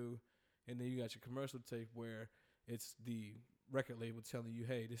wanted to do. And then you got your commercial tape where it's the record label telling you,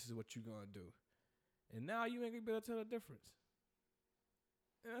 hey, this is what you're going to do. And now you ain't gonna be able to tell the difference.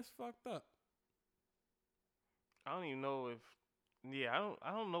 That's fucked up. I don't even know if. Yeah,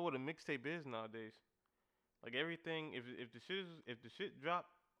 I don't know what a mixtape is nowadays. Like everything, if the shit drop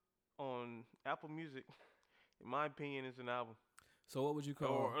on Apple Music, in my opinion, it's an album. So what would you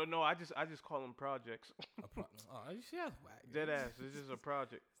call Or no, I just call them projects. a oh, you see that's whack. Dead ass. It's just a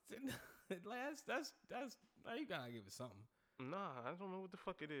project. that's now you gotta give it something. Nah, I don't know what the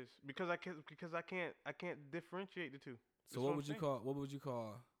fuck it is because I can't differentiate the two. So what would you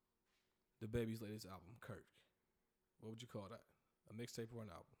call the Baby's latest album, Kirk? What would you call that? A mixtape or an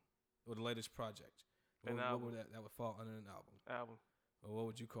album? Or the latest project? What would that would fall under an album? Album. Or what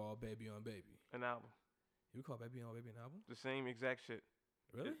would you call Baby on Baby? An album. You would call Baby on Baby an album? The same exact shit.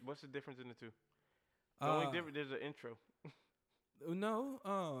 Really? What's the difference in the two? The only difference, there's an intro. No,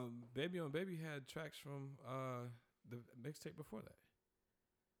 Baby on Baby had tracks from the mixtape before that.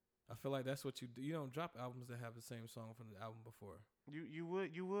 I feel like that's what you do. You don't drop albums that have the same song from the album before. You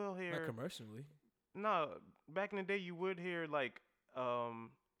will hear. Not commercially. No, back in the day you would hear like a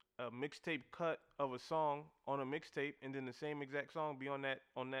mixtape cut of a song on a mixtape, and then the same exact song be on that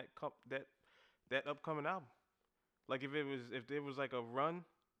upcoming album. Like if there was like a run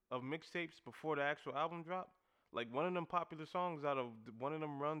of mixtapes before the actual album drop, like one of them popular songs out of one of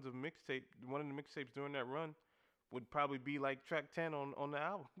them runs of mixtape, one of the mixtapes during that run would probably be like track 10 on the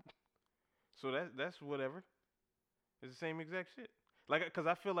album. So that's whatever. It's the same exact shit. Like, cause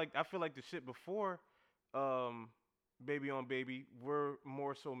I feel like the shit before, Baby on Baby were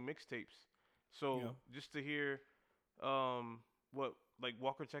more so mixtapes. So just to hear, what like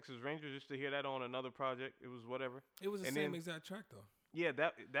Walker Texas Ranger, just to hear that on another project, it was whatever. It was the same exact track though. Yeah,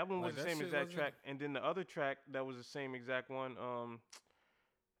 that one was Like, the same exact track, and then the other track that was the same exact one,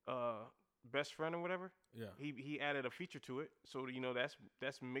 Best Friend or whatever. Yeah. He added a feature to it, so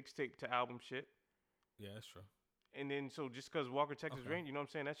that's mixtape to album shit. Yeah, that's true. And then so just cause Walker Texas Ranger, you know what I'm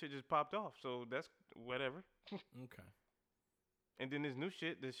saying, that shit just popped off, so that's whatever. Okay. And then this new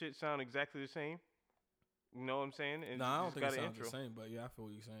shit, the shit sound exactly the same. You know what I'm saying? And No, I don't think it sounds intro. the same, but yeah, I feel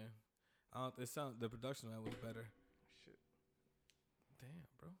what you're saying. The production on that was better. Shit. Damn,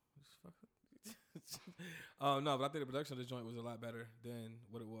 bro. Oh no, but I think the production of this joint was a lot better than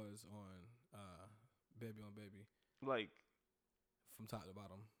what it was on Baby on Baby. Like from top to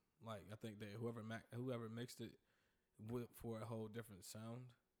bottom. Like I think that whoever mixed it for a whole different sound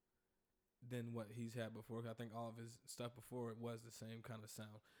than what he's had before. I think all of his stuff before it was the same kind of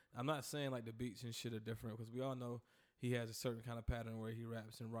sound. I'm not saying like the beats and shit are different because we all know he has a certain kind of pattern where he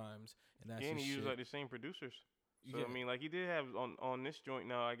raps and rhymes, and that's and his he used shit. like the same producers. So Yeah. I mean, like he did have on this joint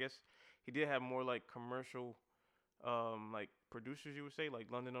now. I guess he did have more like commercial, like producers, you would say, like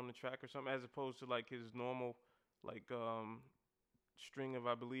London on the Track or something, as opposed to like his normal, like string of,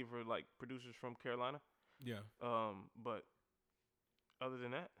 I believe, are like producers from Carolina. Yeah. But other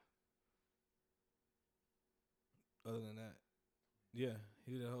than that, yeah,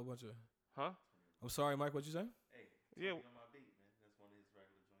 he did a whole bunch of. huh? I'm sorry, Mike. What you say? Hey, 20 Yeah. on my beat, man. That's one of his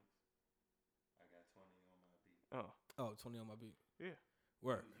regular joints. I got 20 on my beat. Oh, 20 on my beat. yeah.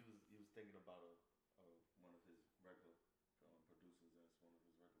 Where? He was thinking about one of his regular producers as one of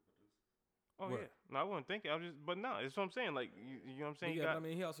his regular producers. Oh Word. yeah. No, I wasn't thinking. I was just, but no, it's what I'm saying. Like you know what I'm saying. Yeah, but I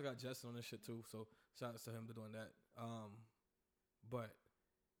mean, he also got Justin on this shit too. So shout out to him for doing that. But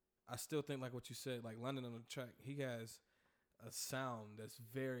I still think like what you said, like London on the Track, he has a sound that's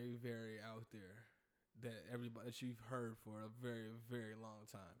very, very out there that you've heard for a very, very long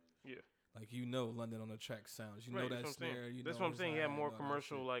time. Yeah. Like London on the Track sounds. You Right, know that's that what I'm saying. snare. That's what I'm saying. He had more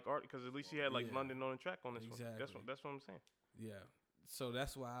commercial like. like art because at least he had like Yeah. London on the Track on this one. Exactly. That's what I'm saying. Yeah. So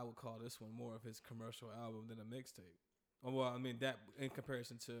that's why I would call this one more of his commercial album than a mixtape. Well, I mean that in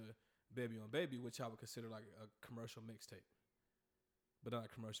comparison to Baby on Baby, which I would consider like a commercial mixtape, but not a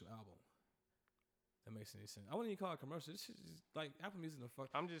commercial album. That makes any sense. I wouldn't even call it commercial. This shit is like Apple Music.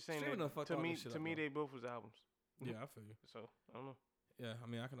 I'm just saying Streaming done that fucked to all me, this shit up, they bro. both was albums. Yeah, I feel you. So I don't know. Yeah, I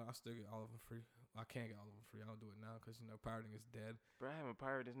mean, I still get all of them free. I can't get all of them free. I don't do it now because pirating is dead. Bro, I haven't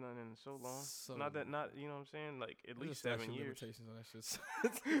pirated nothing in so long. So not you know what I'm saying? Like at There's a least statute 7 of years. limitations on that shit.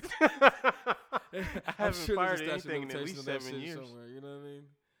 I I'm haven't sure there's a pirated statute of anything in at limitations least on that 7 shit years. somewhere. You know what I mean?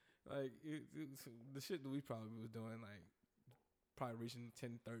 Like the shit that we probably was doing, like probably reaching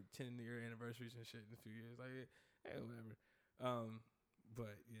 10-year anniversaries and shit in a few years. Like, hey, whatever.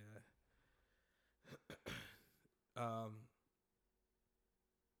 But yeah.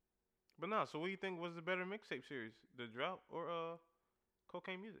 But no, so what do you think was the better mixtape series? The Drought or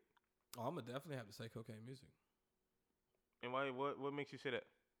Cocaine Music? Oh, I'm gonna definitely have to say Cocaine Music And why? What makes you say that?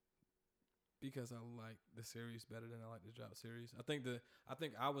 because I like the series better than I like the Drought series. I think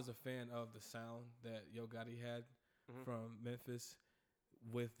I was a fan of the sound that Yo Gotti had Mhm. from Memphis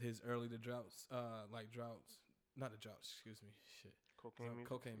with his early the droughts, like droughts, not the droughts. Excuse me, shit. Cocaine music.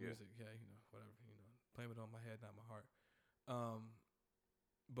 Cocaine Yeah. music. Yeah, you know, whatever. You know, blame it on my head, not my heart.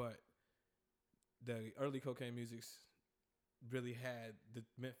 But the early cocaine musics really had the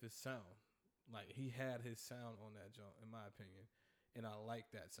Memphis sound. Like he had his sound on that joint, in my opinion, and I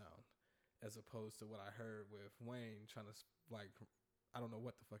like that sound, as opposed to what I heard with Wayne trying to like, I don't know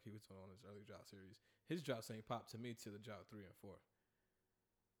what the fuck he was doing on his early drought series. His droughts ain't popped to me till the drought 3 and 4.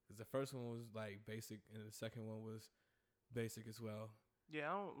 Cause the first one was like basic, and the second one was basic as well. Yeah,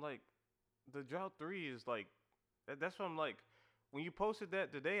 I don't like the drought 3 is like that's what I'm like. When you posted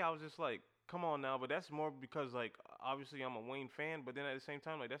that today, I was just like, come on now, but that's more because like obviously I'm a Wayne fan, but then at the same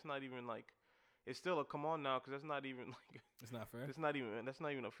time like that's not even like it's still a come on now because that's not even like It's not fair. that's not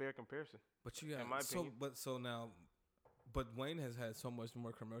even a fair comparison. But you got in my opinion. But Wayne has had so much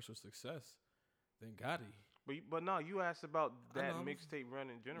more commercial success than Gotti. But no, you asked about I that know. mixtape run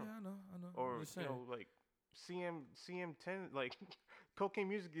in general. Yeah, I know. Or I'm just you saying. know like CM10 like cocaine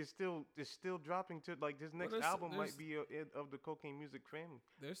music is still dropping to like this next album might be of the cocaine music family.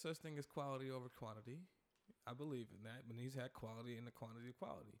 There's such thing as quality over quantity. I believe in that, but he's had quality and the quantity of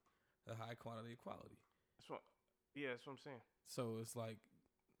quality, the high quantity of quality. That's what I'm saying. So it's like,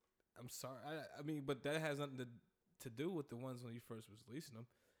 I'm sorry. I mean, but that has nothing to do with the ones when you first was releasing them.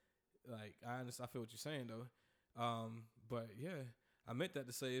 Like I understand, I feel what you're saying though. But yeah, I meant that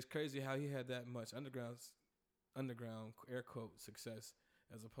to say it's crazy how he had that much underground air quote success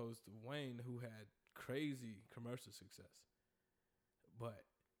as opposed to Wayne, who had crazy commercial success. But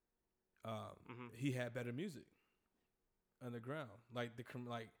he had better music underground. Like the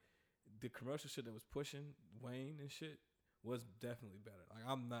commercial shit that was pushing Wayne and shit was definitely better. Like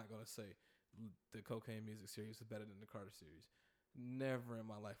I'm not gonna say the cocaine music series is better than the Carter series. Never in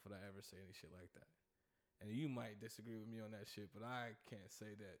my life would I ever say any shit like that. And you might disagree with me on that shit, but I can't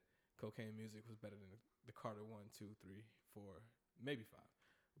say that cocaine music was better than the Carter 1, 2, 3, 4, maybe 5.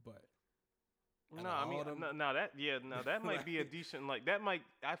 But no, I mean, that might be a decent, like, that might,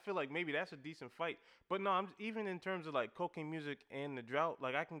 I feel like maybe that's a decent fight. But no, I'm even in terms of, like, cocaine music and the drought,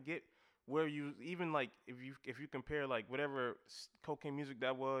 like, I can get where you, even, like, if you compare, like, whatever cocaine music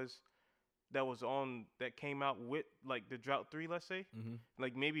that came out with, like, the drought 3, let's say,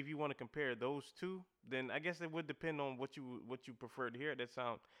 like, maybe if you want to compare those two, then I guess it would depend on what you prefer to hear at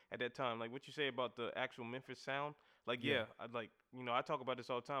that time. Like, what you say about the actual Memphis sound, like, yeah, I'd like, you know, I talk about this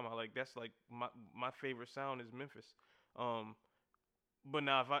all the time. I like, that's like my favorite sound is Memphis. But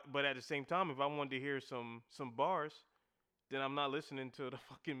now but at the same time, if I wanted to hear some bars, then I'm not listening to the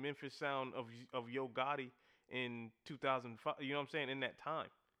fucking Memphis sound of Yo Gotti in 2005. You know what I'm saying? In that time.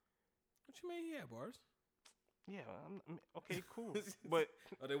 What you mean he had bars? Yeah, okay, cool. But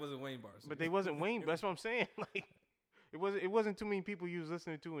they wasn't Wayne bars. But they wasn't Wayne. That's what I'm saying. Like, it wasn't too many people you was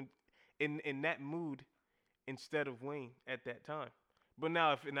listening to in that mood instead of Wayne at that time. But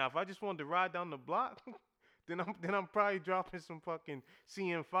now if I just wanted to ride down the block, then I'm probably dropping some fucking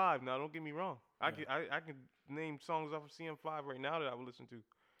CM5. Now don't get me wrong. I can name songs off of CM5 right now that I would listen to.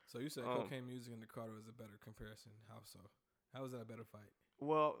 So you said cocaine music and the Carter is a better comparison. How so? How is that a better fight?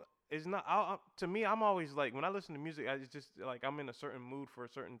 Well, it's not. To me, I'm always like, when I listen to music, it's just like I'm in a certain mood for a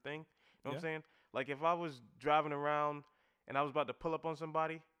certain thing. You know what I'm saying? Like if I was driving around and I was about to pull up on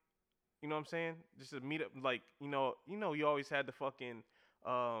somebody, you know what I'm saying? Just to meet up, like you know, you always had the fucking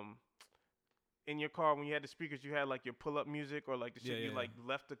in your car when you had the speakers, you had like your pull up music or like the shit you like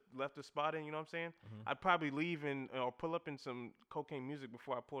left the spot in. You know what I'm saying? I'd probably leave or pull up in some cocaine music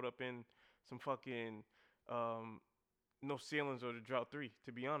before I pulled up in some fucking No Ceilings or the Drought 3,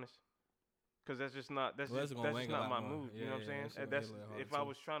 to be honest, because that's just not my mood. You know what I'm saying? That's if I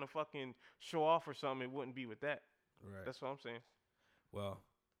was trying to fucking show off or something, it wouldn't be with that. Right. That's what I'm saying. Well,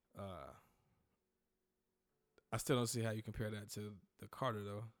 I still don't see how you compare that to the Carter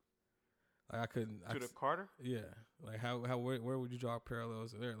though. Like I couldn't to the Carter. Yeah. Like where would you draw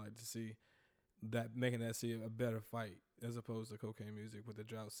parallels there? Like to see that making that see a better fight as opposed to cocaine music with the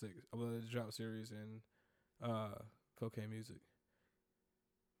Drought the Drought series and cocaine music.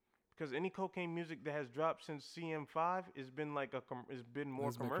 Because any cocaine music that has dropped since CM5 has been like it's been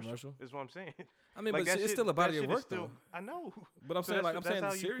more commercial. Is what I'm saying. I mean, like but it's still a body of work though. I know. But I'm So saying that's the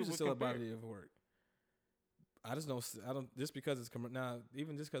how you series is still a compare. body of work. I don't just because it's now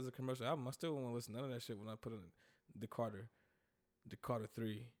even just because it's a commercial album, I still won't listen to none of that shit when I put in the Carter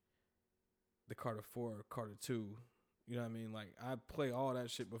 3, the Carter 4, Carter 2. You know what I mean? Like I play all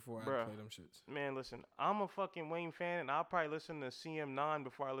that shit before I play them shits. Man, listen, I'm a fucking Wayne fan, and I'll probably listen to CM9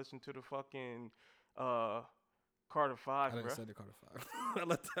 before I listen to the fucking Carter I 5, didn't bro. say the Carter 5. I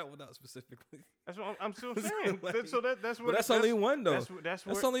left that one out specifically. That's what I'm still saying. That's what. But that's only one though. That's That's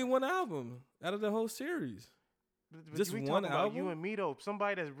where. only one album out of the whole series. But just we one talking about you album? and me though.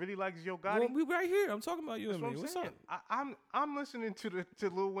 Somebody that really likes Yo Gotti. Well, we right here. I'm talking about you That's and what me. I'm What's saying. up? I'm listening to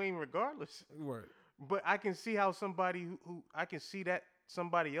Lil Wayne regardless. Word. But I can see how somebody who I can see that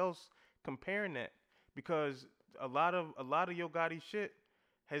somebody else comparing that because a lot of Yo Gotti shit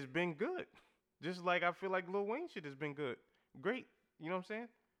has been good. Just like I feel like Lil Wayne shit has been good. Great. You know what I'm saying?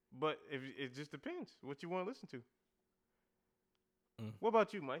 But it just depends what you want to listen to. Mm. What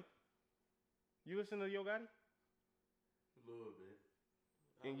about you, Mike? You listen to Yo Gotti? A little bit.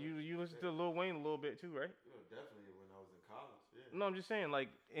 And you listen to Lil Wayne a little bit too, right? Yeah, definitely when I was in college. Yeah. No, I'm just saying, like,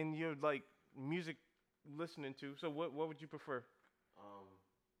 in your like music listening to. So what would you prefer?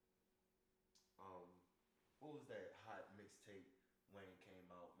 What was that hot mixtape Wayne came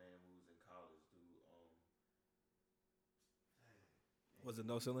out, man? We was in college, dude. Was it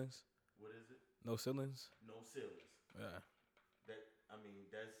No Ceilings? What is it? No Ceilings? No Ceilings. Yeah.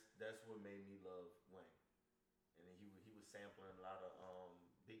 That's what made me love Wayne. And then he was sampling a lot of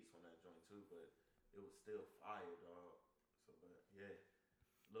beats on that joint too, but it was still fire, dog. So but yeah.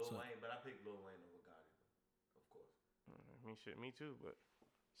 Lil Wayne, but I picked Lil Wayne over Gotti, of course. I mean, shit, me too. But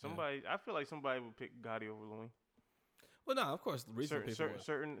somebody, I feel like somebody would pick Gotti over Lil Wayne. Well, no, of course, the regional people would.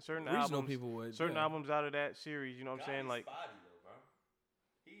 Certain Regional albums, people would. certain yeah. albums out of that series. You know what I'm saying? Like, spotty though, bro.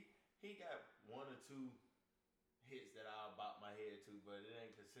 He got one or two hits that I'll bop my head to, but it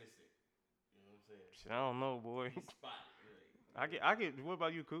ain't consistent. You know what I'm saying? shit, I don't know, boy. He's spotty. Really. I get. What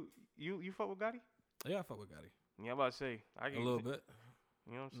about you, Coop? You fuck with Gotti? Yeah, I fuck with Gotti. Yeah, I'm about to say. I A get little bit.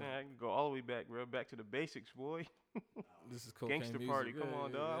 You know what I'm saying? I can go all the way back, bro. Back to the basics, boy. This is cocaine Gangster music. party, come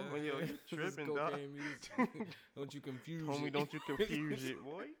on, dog. When you're This is tripping, dog. cocaine music. Don't you confuse Homie, it. don't you confuse it,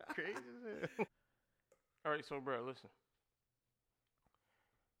 boy. Crazy as hell. All right, so, bro, listen.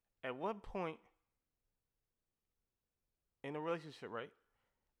 At what point in a relationship, right?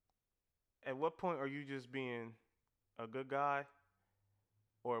 At what point are you just being a good guy?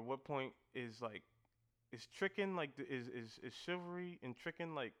 Or at what point is, like, is tricking, like, is chivalry and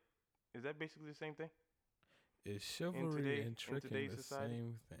tricking, like, is that basically the same thing? Is chivalry and tricking today's the society?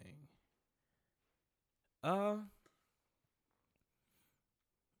 same thing?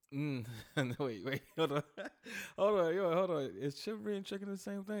 No, wait, hold on. Is chivalry and tricking the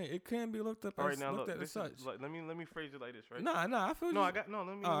same thing? It can be looked up All right, as now looked look, at this as is such. like, let me phrase it like this, right? Nah, I feel No, you. I got no.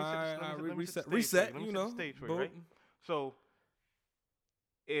 Let me Reset, let me set you the know, stage for you, right? boom. So,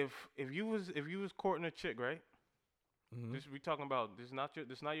 if you was courting a chick, right? Mhm. This we talking about. This not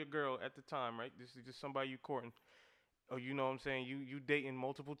your girl at the time, right? This is just somebody you courting, or you know what I'm saying. You dating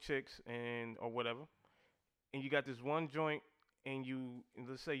multiple chicks and or whatever, and you got this one joint, and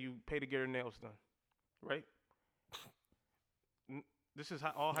let's say you pay to get her nails done, right? This is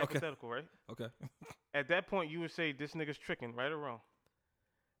all hypothetical, right? Okay. At that point, you would say this nigga's tricking, right or wrong?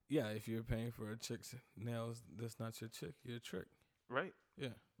 Yeah, if you're paying for a chick's nails, that's not your chick. You're a trick. Right?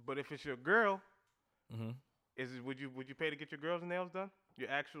 Yeah. But if it's your girl, Mm-hmm. would you pay to get your girl's nails done? The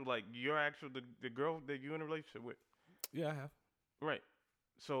girl that you in a relationship with. Yeah, I have. Right.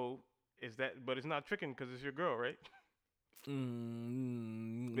 So but it's not tricking because it's your girl, right?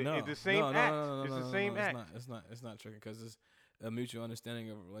 No. It's the same act. It's the same act. It's not tricking because it's a mutual understanding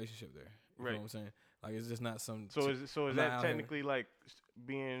of a relationship there. You Right. know what I'm saying? Like it's just not some. So is I'm not that out here- technically like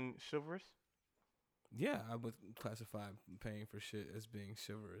being chivalrous? Yeah, I would classify paying for shit as being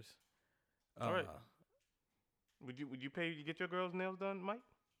chivalrous. All right. Would you pay to get your girl's nails done, Mike?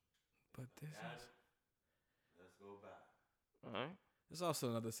 But this Got is. it. Let's go back. All right. There's also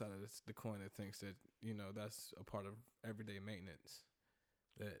another side of the coin that thinks that that's a part of everyday maintenance.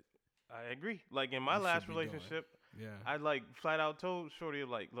 That I agree. Like in my You last should be doing. relationship, yeah. I like flat out told Shorty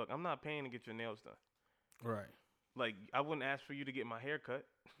like, look, I'm not paying to get your nails done. Right. Like I wouldn't ask for you to get my hair cut.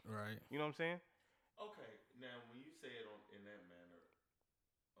 Right. You know what I'm saying? Okay, now when you say it in that manner,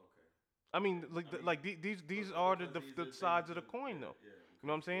 okay. I mean, these are the Because sides of the things- coin yeah, though. Yeah, You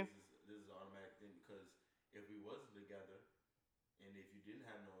know what I'm saying? This is an automatic thing because if we wasn't together, and if you didn't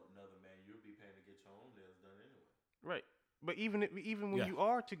have another man, you'd be paying to get your own nails done anyway. Right. But even when Yeah. you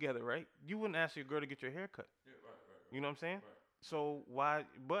are together, right? You wouldn't ask your girl to get your hair cut. Yeah, right. You know what I'm saying? Right. So why?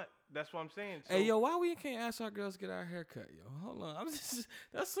 But that's what I'm saying. So Hey, yo, why we can't ask our girls to get our hair cut, yo? Hold on,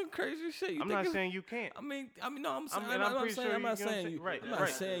 that's some crazy shit. I'm not saying you can't. I mean, no, I'm saying. and I'm pretty sure I'm not you know what I'm saying saying? you. Right, I'm not right.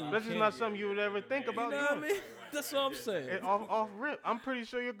 saying you. This is can't. not something you would ever think You about. know what I mean? That's what I'm saying. And off rip, I'm pretty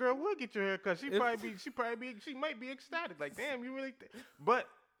sure your girl would get your hair cut. She might be ecstatic. Like, damn, you really. But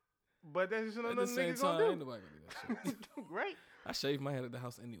that's just At another the same nigga time, gonna ain't do. nobody gonna do that shit. Right. I shave my head at the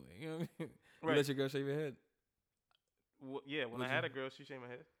house anyway. You know what I mean? You Right. let your girl shave your head. Yeah, when Would I had you? a girl, she shaved my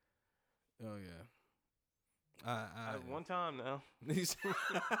head. Oh yeah. One time now. He said-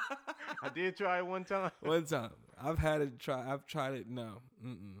 I did try it one time. One time. I've tried it. No.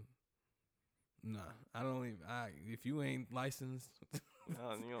 Nah. I don't even. If you ain't licensed,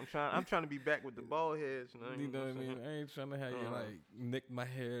 I'm trying to be back with the bald heads. you know what I mean. I ain't trying to have you Uh-huh. like nick my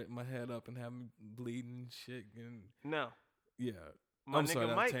head up and have me bleeding and shit. And No, yeah. my I'm nigga sorry,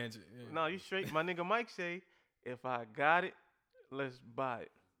 that was Mike. tangent. Yeah. No, you straight. My nigga Mike say, if I got it, let's buy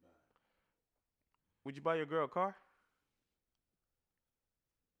it. Would you buy your girl a car?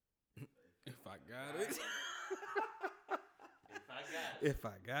 If I got it. If I got it, If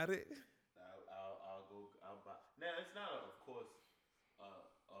I got it. I'll go. I'll buy. Now it's not, of course,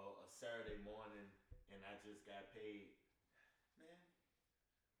 a Saturday morning, and I just got paid. Man,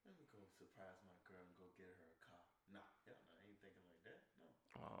 let me go surprise my girl and go get her a car. Nah, hell no, I ain't thinking like that.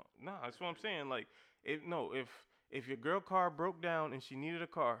 No. No, that's what I'm saying. Like, if your girl car broke down and she needed a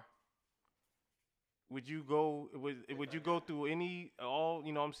car, would you go? Would you go through all?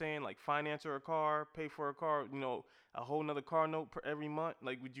 You know what I'm saying? Like finance her a car, pay for a car. You know, a whole nother car note every month.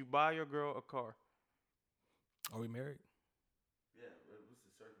 Like, would you buy your girl a car? Are we married? Yeah,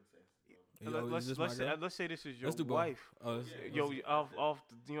 what's the circumstances? Let's say this is your Let's do both. wife. Oh, this, Yo, off.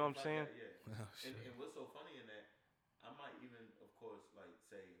 You know what I'm saying? Yeah. Oh, shit. And what's so funny in that, I might even, of course, like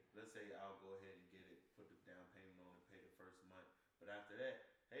let's say I'll go ahead and get it, put the down payment on and pay the first month. But after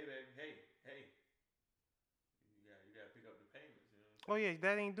that, hey baby, hey, you gotta pick up the payments. You know what I'm Oh yeah,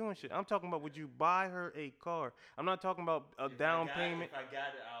 that ain't doing shit. I'm talking about would you buy her a car? I'm not talking about a saying? down payment. If I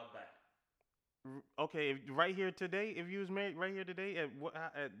got it, I'll buy it. Okay, right here today, if you was married right here today at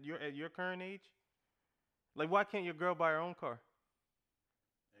your current age, like why can't your girl buy her own car?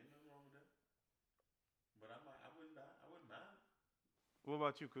 Ain't nothing wrong with that. But I wouldn't mind. What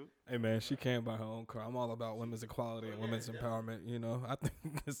about you, Coop? Hey man, she can't buy her own car. I'm all about women's equality and women's empowerment. You know, I think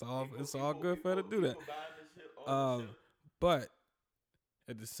it's all good for her to do that. People buying this shit, all this shit. But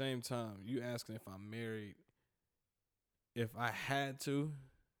at the same time, you asking if I'm married. If I had to,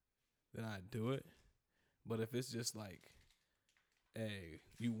 then I'd do it. But if it's just like, hey,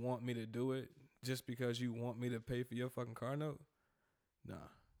 you want me to do it just because you want me to pay for your fucking car note? Nah,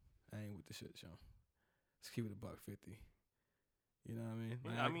 I ain't with the shit, Sean. Let's keep it $150. You know what I mean?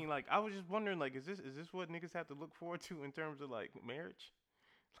 Yeah, I mean, like, I was just wondering, like, is this what niggas have to look forward to in terms of like marriage?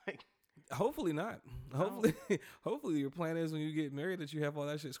 Like, hopefully not. Hopefully your plan is when you get married that you have all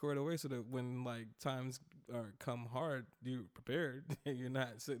that shit squared away so that when like times come hard, you're prepared. You're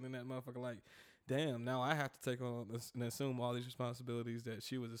not sitting in that motherfucker like, damn, now I have to take on and assume all these responsibilities that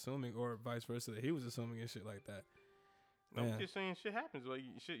she was assuming, or vice versa that he was assuming and shit like that. I'm Man. just saying, shit happens. Like,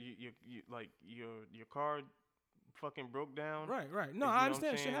 you like your car fucking broke down. Right. No, You know I what I'm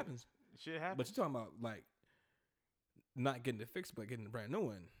understand shit saying? happens. Shit happens. But you're talking about like not getting it fixed, but getting a brand new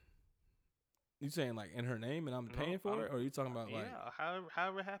one. You saying like in her name and I'm paying for it, or are you talking about like? Yeah,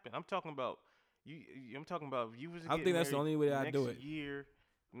 however it happened. I'm talking about you. I'm talking about if you was. I think that's the only way I do it. Next year,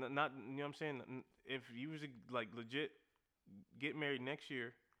 not you know what I'm saying. If you was to, like legit get married next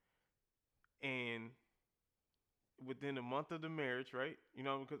year, and within a month of the marriage, right? You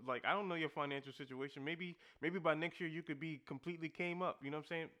know, because like I don't know your financial situation. Maybe by next year you could be completely came up. You know what I'm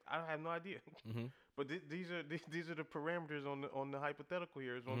saying? I have no idea. Mm-hmm. But these are the parameters on the hypothetical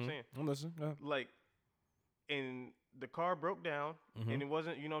here. Is what I'm saying. I'm listening. Yeah. Like, and the car broke down, and it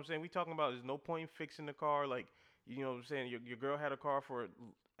wasn't. You know what I'm saying? We talking about there's no point in fixing the car. Like, you know what I'm saying? Your girl had a car for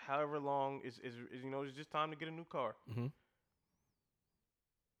however long. Is you know it's just time to get a new car. Mm-hmm.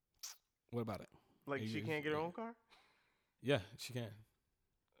 What about it? Like she can't get her own car. Yeah, she can.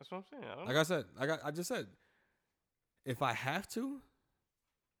 That's what I'm saying. I don't Like I said, I just said, if I have to,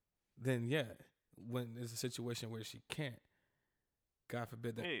 then yeah. When there's a situation where she can't, God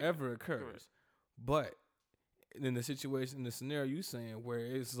forbid that ever occurs. Correct. But in the situation, in the scenario you saying where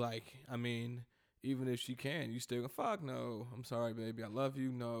it's like, I mean, even if she can, you still fuck no. I'm sorry, baby. I love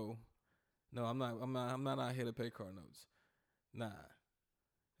you. No, I'm not out here to pay car notes. Nah.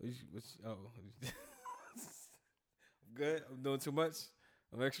 I'm good. I'm doing too much.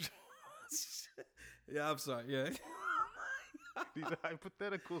 I'm extra. Yeah, I'm sorry. Yeah. These are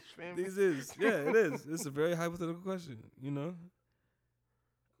hypotheticals, family. It is. It's a very hypothetical question, you know?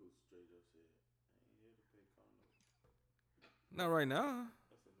 Cool, straight up said, I ain't here to pay car notes. Not right now.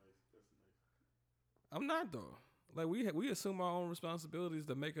 That's nice. I'm not, though. Like, we assume our own responsibilities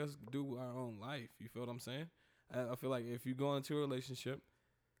to make us do our own life. You feel what I'm saying? I feel like if you go into a relationship,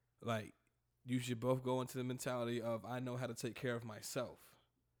 like, you should both go into the mentality of, I know how to take care of myself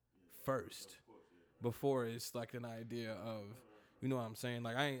first. Before it's like an idea of, You know what I'm saying?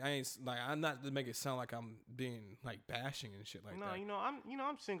 Like I ain't like I'm not to make it sound like I'm being like bashing and shit like No, that.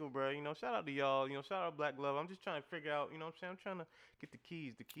 I'm single, bro. Shout out to y'all. Shout out Black Glove. I'm just trying to figure out. What I'm saying? I'm trying to get the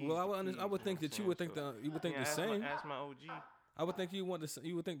keys. Well, I the would keys, I would you know think what that I'm you would saying? think you would think the ask same. Ask my OG. I would think you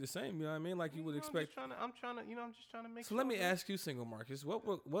would think the same. You know what I mean? Like you would expect. I'm trying to. I'm just trying to make. So let me ask you, single Marcus, what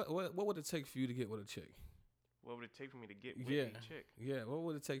would it take for you to get with a chick? What would it take for me to get with Yeah, a chick? yeah. What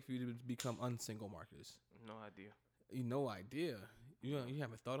would it take for you to become unsingle, Marcus? No idea. You no idea. You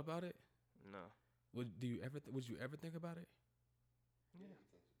haven't thought about it. No. Would you ever think about it? Yeah.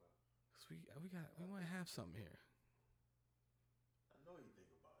 We want to have something here. I know you think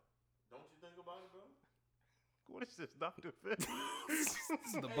about it. Don't you think about it, bro? What is this, Dr. Phil? This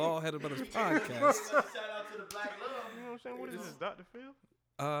is the Bald-Headed Brothers podcast. Shout out to the Black Love. You know what I'm saying? What is this, Dr. Phil?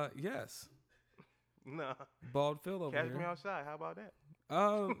 Yes. Nah. Bald Phil over Catch here. me outside. How about that?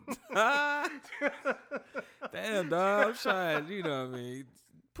 Damn, dog. I'm trying, you know what I mean?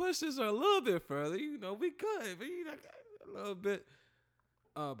 Push this a little bit further. We could, but a little bit.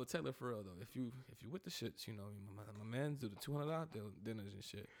 But Taylor, for real though, if you with the shits, my man do the $200 dinners and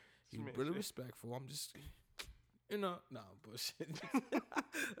shit. You really respectful. I'm just, nah, bullshit.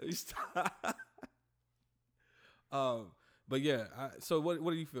 Stop. But yeah. So what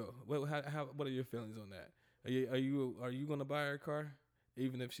do you feel? What are your feelings on that? Are you gonna buy her a car,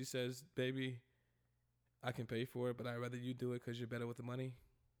 even if she says, "Baby, I can pay for it, but I'd rather you do it because you're better with the money"?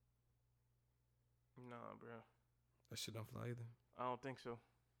 Nah, bro. That shit don't fly either. I don't think so,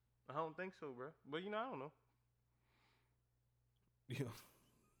 bro. But I don't know. Yeah.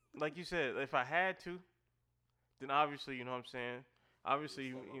 Like you said, if I had to, then obviously, you know what I'm saying.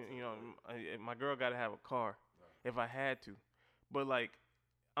 Obviously, my girl got to have a car. If I had to, but like,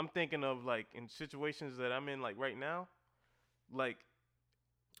 I'm thinking of like in situations that I'm in like right now, like.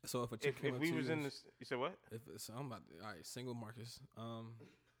 So if a chick came if up we to was you, in this, you said what? So I'm about to, all right, single Marcus.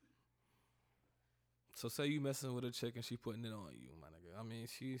 So say you messing with a chick and she putting it on you, my nigga. I mean,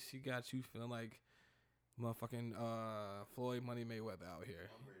 she got you feeling like motherfucking Floyd Money Mayweather out here.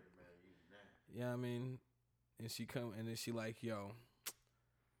 I'm ready to marry you now. Yeah, I mean, and she come and then she like, yo,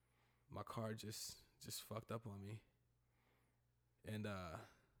 my car just fucked up on me, and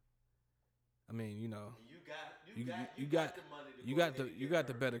I mean, you got the money to you got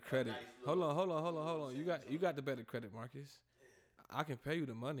the better credit. Nice hold on. You got the better credit, Marcus. Yeah. I can pay you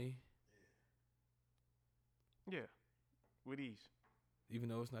the money. Yeah, with ease. Even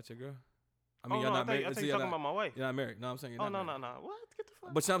though it's not your girl. I mean, you're not married. I think you're talking about my wife. You're not married. No, I'm saying you're not married. No. What? Get the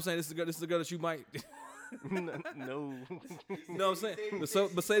fuck. But I'm saying this is the girl that you might. No. No, I'm saying.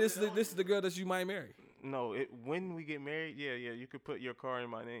 But say this is the girl that you might marry. No, when we get married, yeah, you could put your car in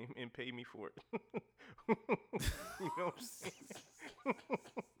my name and pay me for it. You know what I'm saying?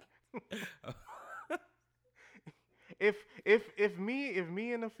 If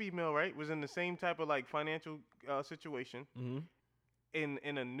me and a female, right, was in the same type of like financial situation, in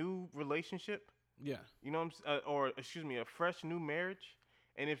a new relationship, yeah, you know what I'm or excuse me, a fresh new marriage,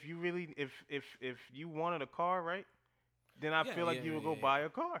 and if you really if you wanted a car, right, then I feel like you would go buy a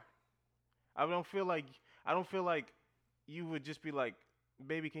car. I don't feel like you would just be like,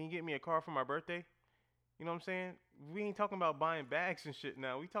 baby, can you get me a car for my birthday? You know what I'm saying? We ain't talking about buying bags and shit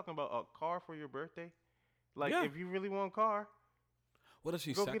now. We talking about a car for your birthday. Like, if you really want a car, what if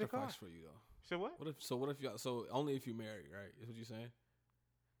she sacrificed for you though? So what? What if y'all? So only if you married, right? Is what you saying?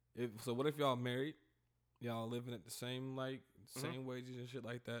 So what if y'all married? Y'all living at the same same wages and shit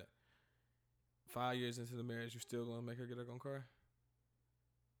like that. 5 years into the marriage, you still gonna make her get her own car?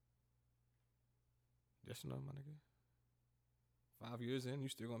 Yes or no, my nigga? 5 years in, you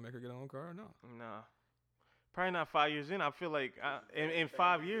still gonna make her get her own car or no? Nah. Probably not 5 years in. I feel like in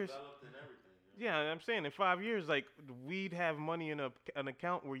 5 years. Yeah, I'm saying in 5 years, like, we'd have money in an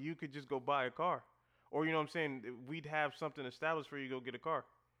account where you could just go buy a car. Or, you know what I'm saying, we'd have something established for you to go get a car.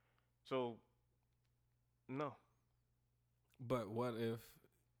 So, no. But what if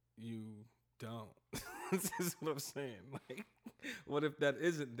you don't? This is what I'm saying. Like, what if that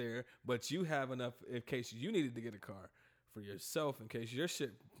isn't there, but you have enough in case you needed to get a car for yourself, in case your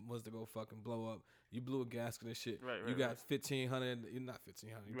shit was to go fucking blow up. You blew a gasket and shit. Right, you got $1,500. You're not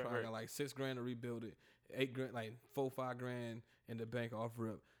 $1,500. You probably got like $6,000 to rebuild it. $8,000, like $4-5 in the bank off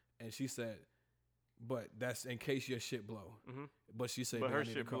rip. And she said, but that's in case your shit blow. Mm-hmm. But she said, but her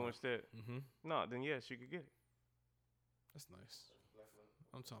shit blew instead. Mm-hmm. No, then yeah, she could get it. That's nice.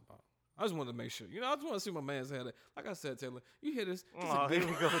 I'm talking about. I just wanted to make sure. You know, I just want to see my man's head. Like I said, Taylor, you hear this? Oh, here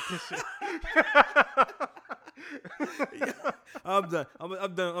we go with this shit. Yeah, I'm done.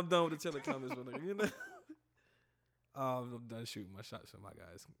 I'm done with the Taylor comments. You know? I'm done shooting my shots for my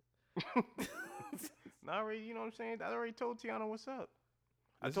guys. Nah, I already, you know what I'm saying? I already told Tiana what's up.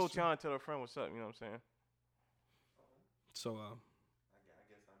 I This is told true. Tiana to tell her friend what's up. You know what I'm saying? So I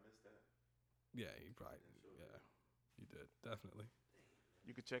guess I missed that. yeah, you probably you did definitely.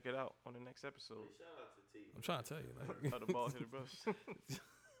 You could check it out on the next episode Hey, shout out to T. I'm trying to tell you. of the Bald Headed Bros.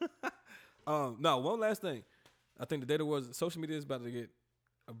 No, one last thing. I think the data was social media is about to get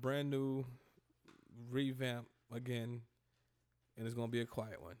a brand new revamp again, and it's gonna be a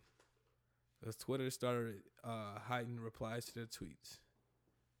quiet one. Because Twitter started hiding replies to their tweets,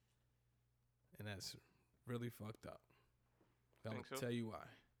 and that's really fucked up. I'm Think gonna so? tell you why.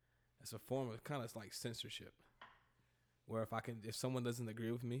 It's a form of kind of like censorship, where if someone doesn't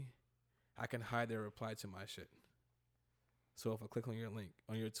agree with me, I can hide their reply to my shit. So if I click on your link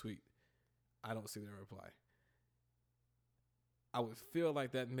on your tweet, I don't see their reply. I would feel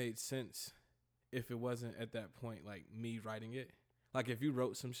like that made sense if it wasn't at that point like me writing it. Like if you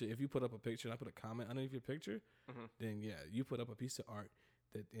wrote some shit, if you put up a picture and I put a comment underneath your picture, then yeah, you put up a piece of art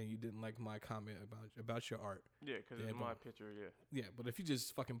and you didn't like my comment about your art. Yeah, because it's my picture, yeah. Yeah, but if you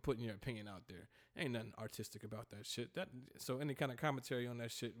just fucking putting your opinion out there, ain't nothing artistic about that shit. So any kind of commentary on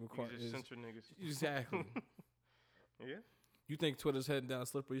that shit You requires just censor niggas. exactly. Yeah? You think Twitter's heading down a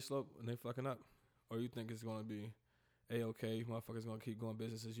slippery slope and they fucking up, or you think it's gonna be a-okay? Motherfuckers gonna keep going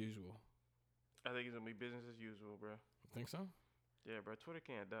business as usual. I think it's going to be business as usual, bro. Think so? Yeah, bro. Twitter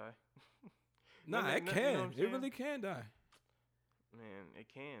can't die. Nah, it you know can. what I'm It saying? really can die. Man, it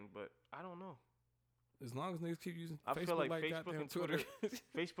can, but I don't know. As long as niggas keep using I Facebook feel like goddamn Facebook and Twitter,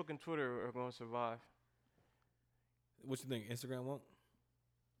 Facebook and Twitter are going to survive. What you think? Instagram won't?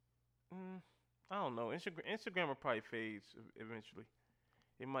 I don't know. Instagram will probably fade eventually.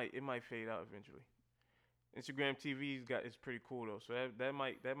 It might fade out eventually. Instagram TV's is pretty cool though, so that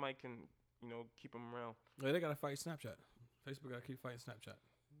might can keep them around. Well, they gotta fight Snapchat. Facebook gotta keep fighting Snapchat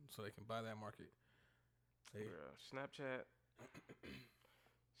so they can buy that market. Hey. Snapchat.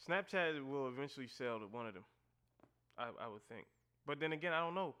 Snapchat will eventually sell to one of them. I would think, but then again, I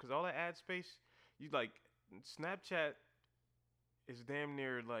don't know because all that ad space, you like Snapchat is damn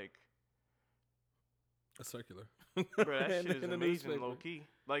near like. A circular. Bro, that shit is In the amazing, newspaper. low key.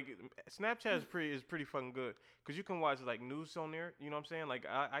 Like Snapchat is pretty fucking good because you can watch like news on there. You know what I'm saying? Like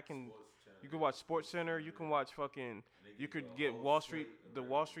I can, you can watch Sports Center. You can watch fucking. You could get the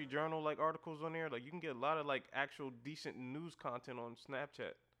Wall Street Journal like articles on there. Like you can get a lot of like actual decent news content on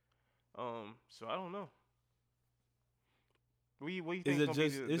Snapchat. So I don't know. What do you think is gonna be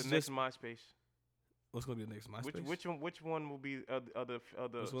the next MySpace? What's gonna be the next MySpace? Which one will be other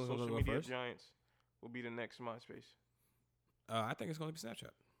Which one's gonna social go media first? giants will be the next MySpace? I think it's gonna be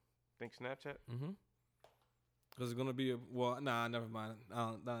Snapchat. Think Snapchat? Mm-hmm. Because it's gonna be never mind.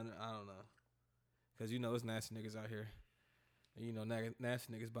 I don't know. Because it's nasty niggas out here. And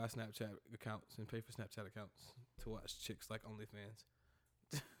nasty niggas buy Snapchat accounts and pay for Snapchat accounts to watch chicks like OnlyFans.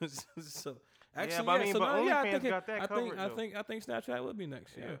 So actually, OnlyFans got that covered. I think Snapchat will be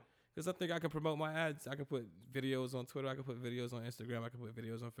next. Yeah. Because I think I can promote my ads. I can put videos on Twitter. I can put videos on Instagram. I can put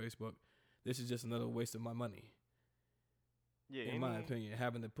videos on Facebook. This is just another waste of my money. Yeah, in my opinion,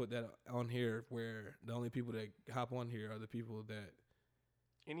 having to put that on here where the only people that hop on here are the people that.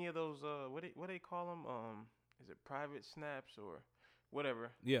 Any of those, what they call them? Is it private snaps or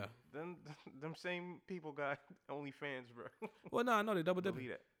whatever? Yeah. Them same people got OnlyFans, bro. Well, no, I know they double dipping. Believe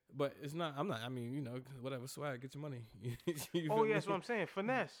that. But it's not. I'm not. I mean, whatever. Swag, get your money. Oh yeah, that's what I'm saying.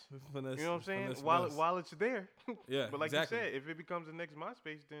 Finesse. Finesse. You know what I'm saying? Finesse. While it's there. Yeah. But like exactly. you said, if it becomes the next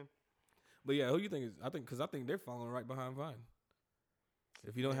MySpace, then. But yeah, who you think is? I think they're following right behind Vine.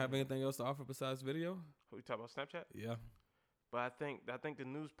 If you don't have anything else to offer besides video. Who you talk about Snapchat? Yeah. But I think the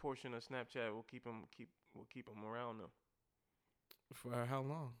news portion of Snapchat will keep them around though. For how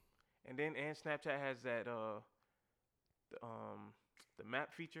long? And Snapchat has that the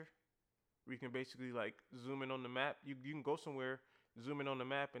map feature where you can basically like zoom in on the map. You can go somewhere, zoom in on the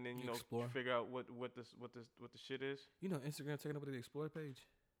map, and then Explore. figure out what the shit is. Instagram taking over the Explore page.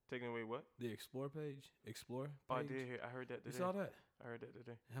 Taking away what? The Explore page. Explore page. Oh, I did hear. I heard that today. You saw that? I heard that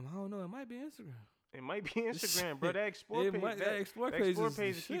today. I don't know. It might be Instagram. It might be Instagram, bro. That Explore page. That Explore that page Explore is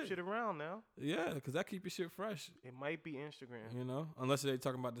page the keeps shit. shit around now. Yeah, because that keep your shit fresh. It might be Instagram. Unless they're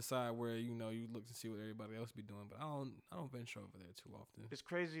talking about the side where you look to see what everybody else be doing. But I don't venture over there too often. It's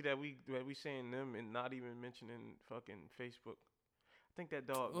crazy that we saying them and not even mentioning fucking Facebook. I think that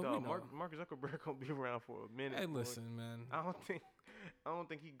dog Mark Zuckerberg gonna be around for a minute. Hey, boy. listen, man. I don't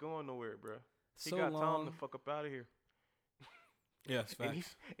think he going nowhere, bro. He So got long. time to fuck up out of here. Yes,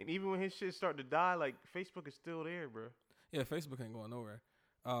 facts. And even when his shit start to die, like Facebook is still there, bro. Yeah, Facebook ain't going nowhere.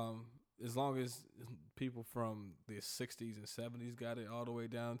 as long as people from the 60s and 70s got it all the way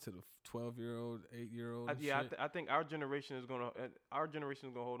down to the 12-year-old, 8-year-old. I think our generation is gonna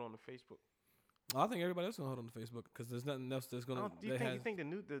hold on to Facebook. I think everybody else gonna hold on to Facebook because there's nothing else that's gonna. Do you think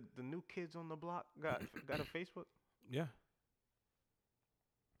the new kids on the block got a Facebook? Yeah.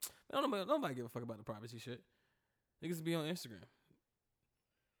 Nobody give a fuck about the privacy shit. Niggas be on Instagram.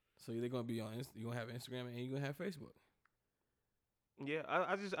 So they're gonna be on. You gonna have Instagram and you gonna have Facebook. Yeah,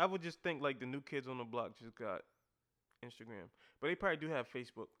 I would just think like the new kids on the block just got Instagram, but they probably do have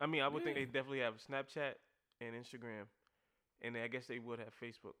Facebook. I mean, I would think they definitely have Snapchat and Instagram, and I guess they would have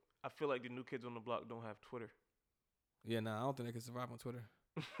Facebook. I feel like the new kids on the block don't have Twitter. Yeah, nah, I don't think they can survive on Twitter.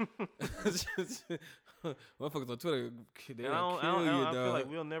 Motherfuckers on Twitter, they kill you, I dog. feel like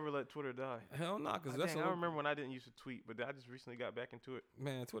we'll never let Twitter die. Hell nah, because I remember when I didn't used to tweet, but I just recently got back into it.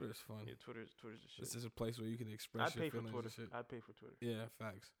 Man, Twitter is fun. Yeah, Twitter's the shit. This is a place where you can express your feelings and shit. I'd pay for Twitter. Yeah,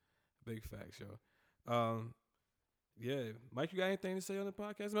 facts. Big facts, yo. Yeah, Mike, you got anything to say on the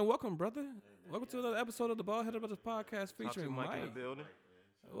podcast? Man, welcome, brother. Welcome to another episode of the Bald Headed Brothers podcast featuring Mike in the Mike. building.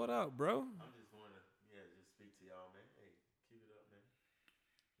 What up, bro? I'm just want to, just speak to y'all, man. Hey, keep it up, man.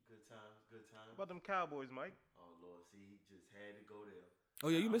 Good times. How about them Cowboys, Mike? Oh, Lord, see, he just had to go there. Oh,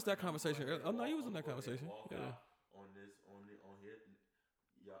 yeah, you missed that conversation earlier. Oh, no, you was in that conversation. Yeah. On here.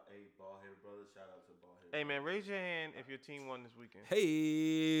 Y'all, hey, Bald-Headed Brothers, shout out to Bald-Headed Hey, man, raise your hand if your team won this weekend.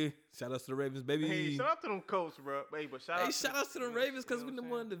 Hey, shout outs to the Ravens, baby. Hey, shout out to them Colts, bro. Hey, but shout outs to the Ravens because we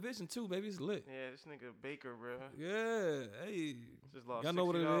won Division 2, baby. It's lit. Yeah, this nigga Baker, bro. Yeah, hey. Just lost y'all know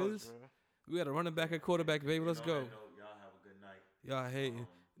what it is. Bro. We got a running back and quarterback, baby. Let's go. Y'all have a good night. Y'all hating.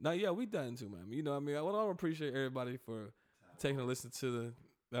 No, yeah, we done too, man. You know what I mean? I want to appreciate everybody for taking a listen to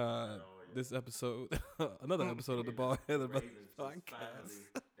the this episode, another episode of the Bald Headed Brothers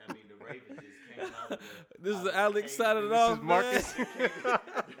podcast. I mean, the Ravens just came out. This is Alex signing it off, Marcus.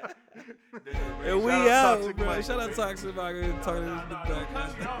 And we out, bro. Shout out Toxic Mike. Talking to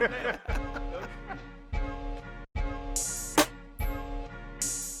this back.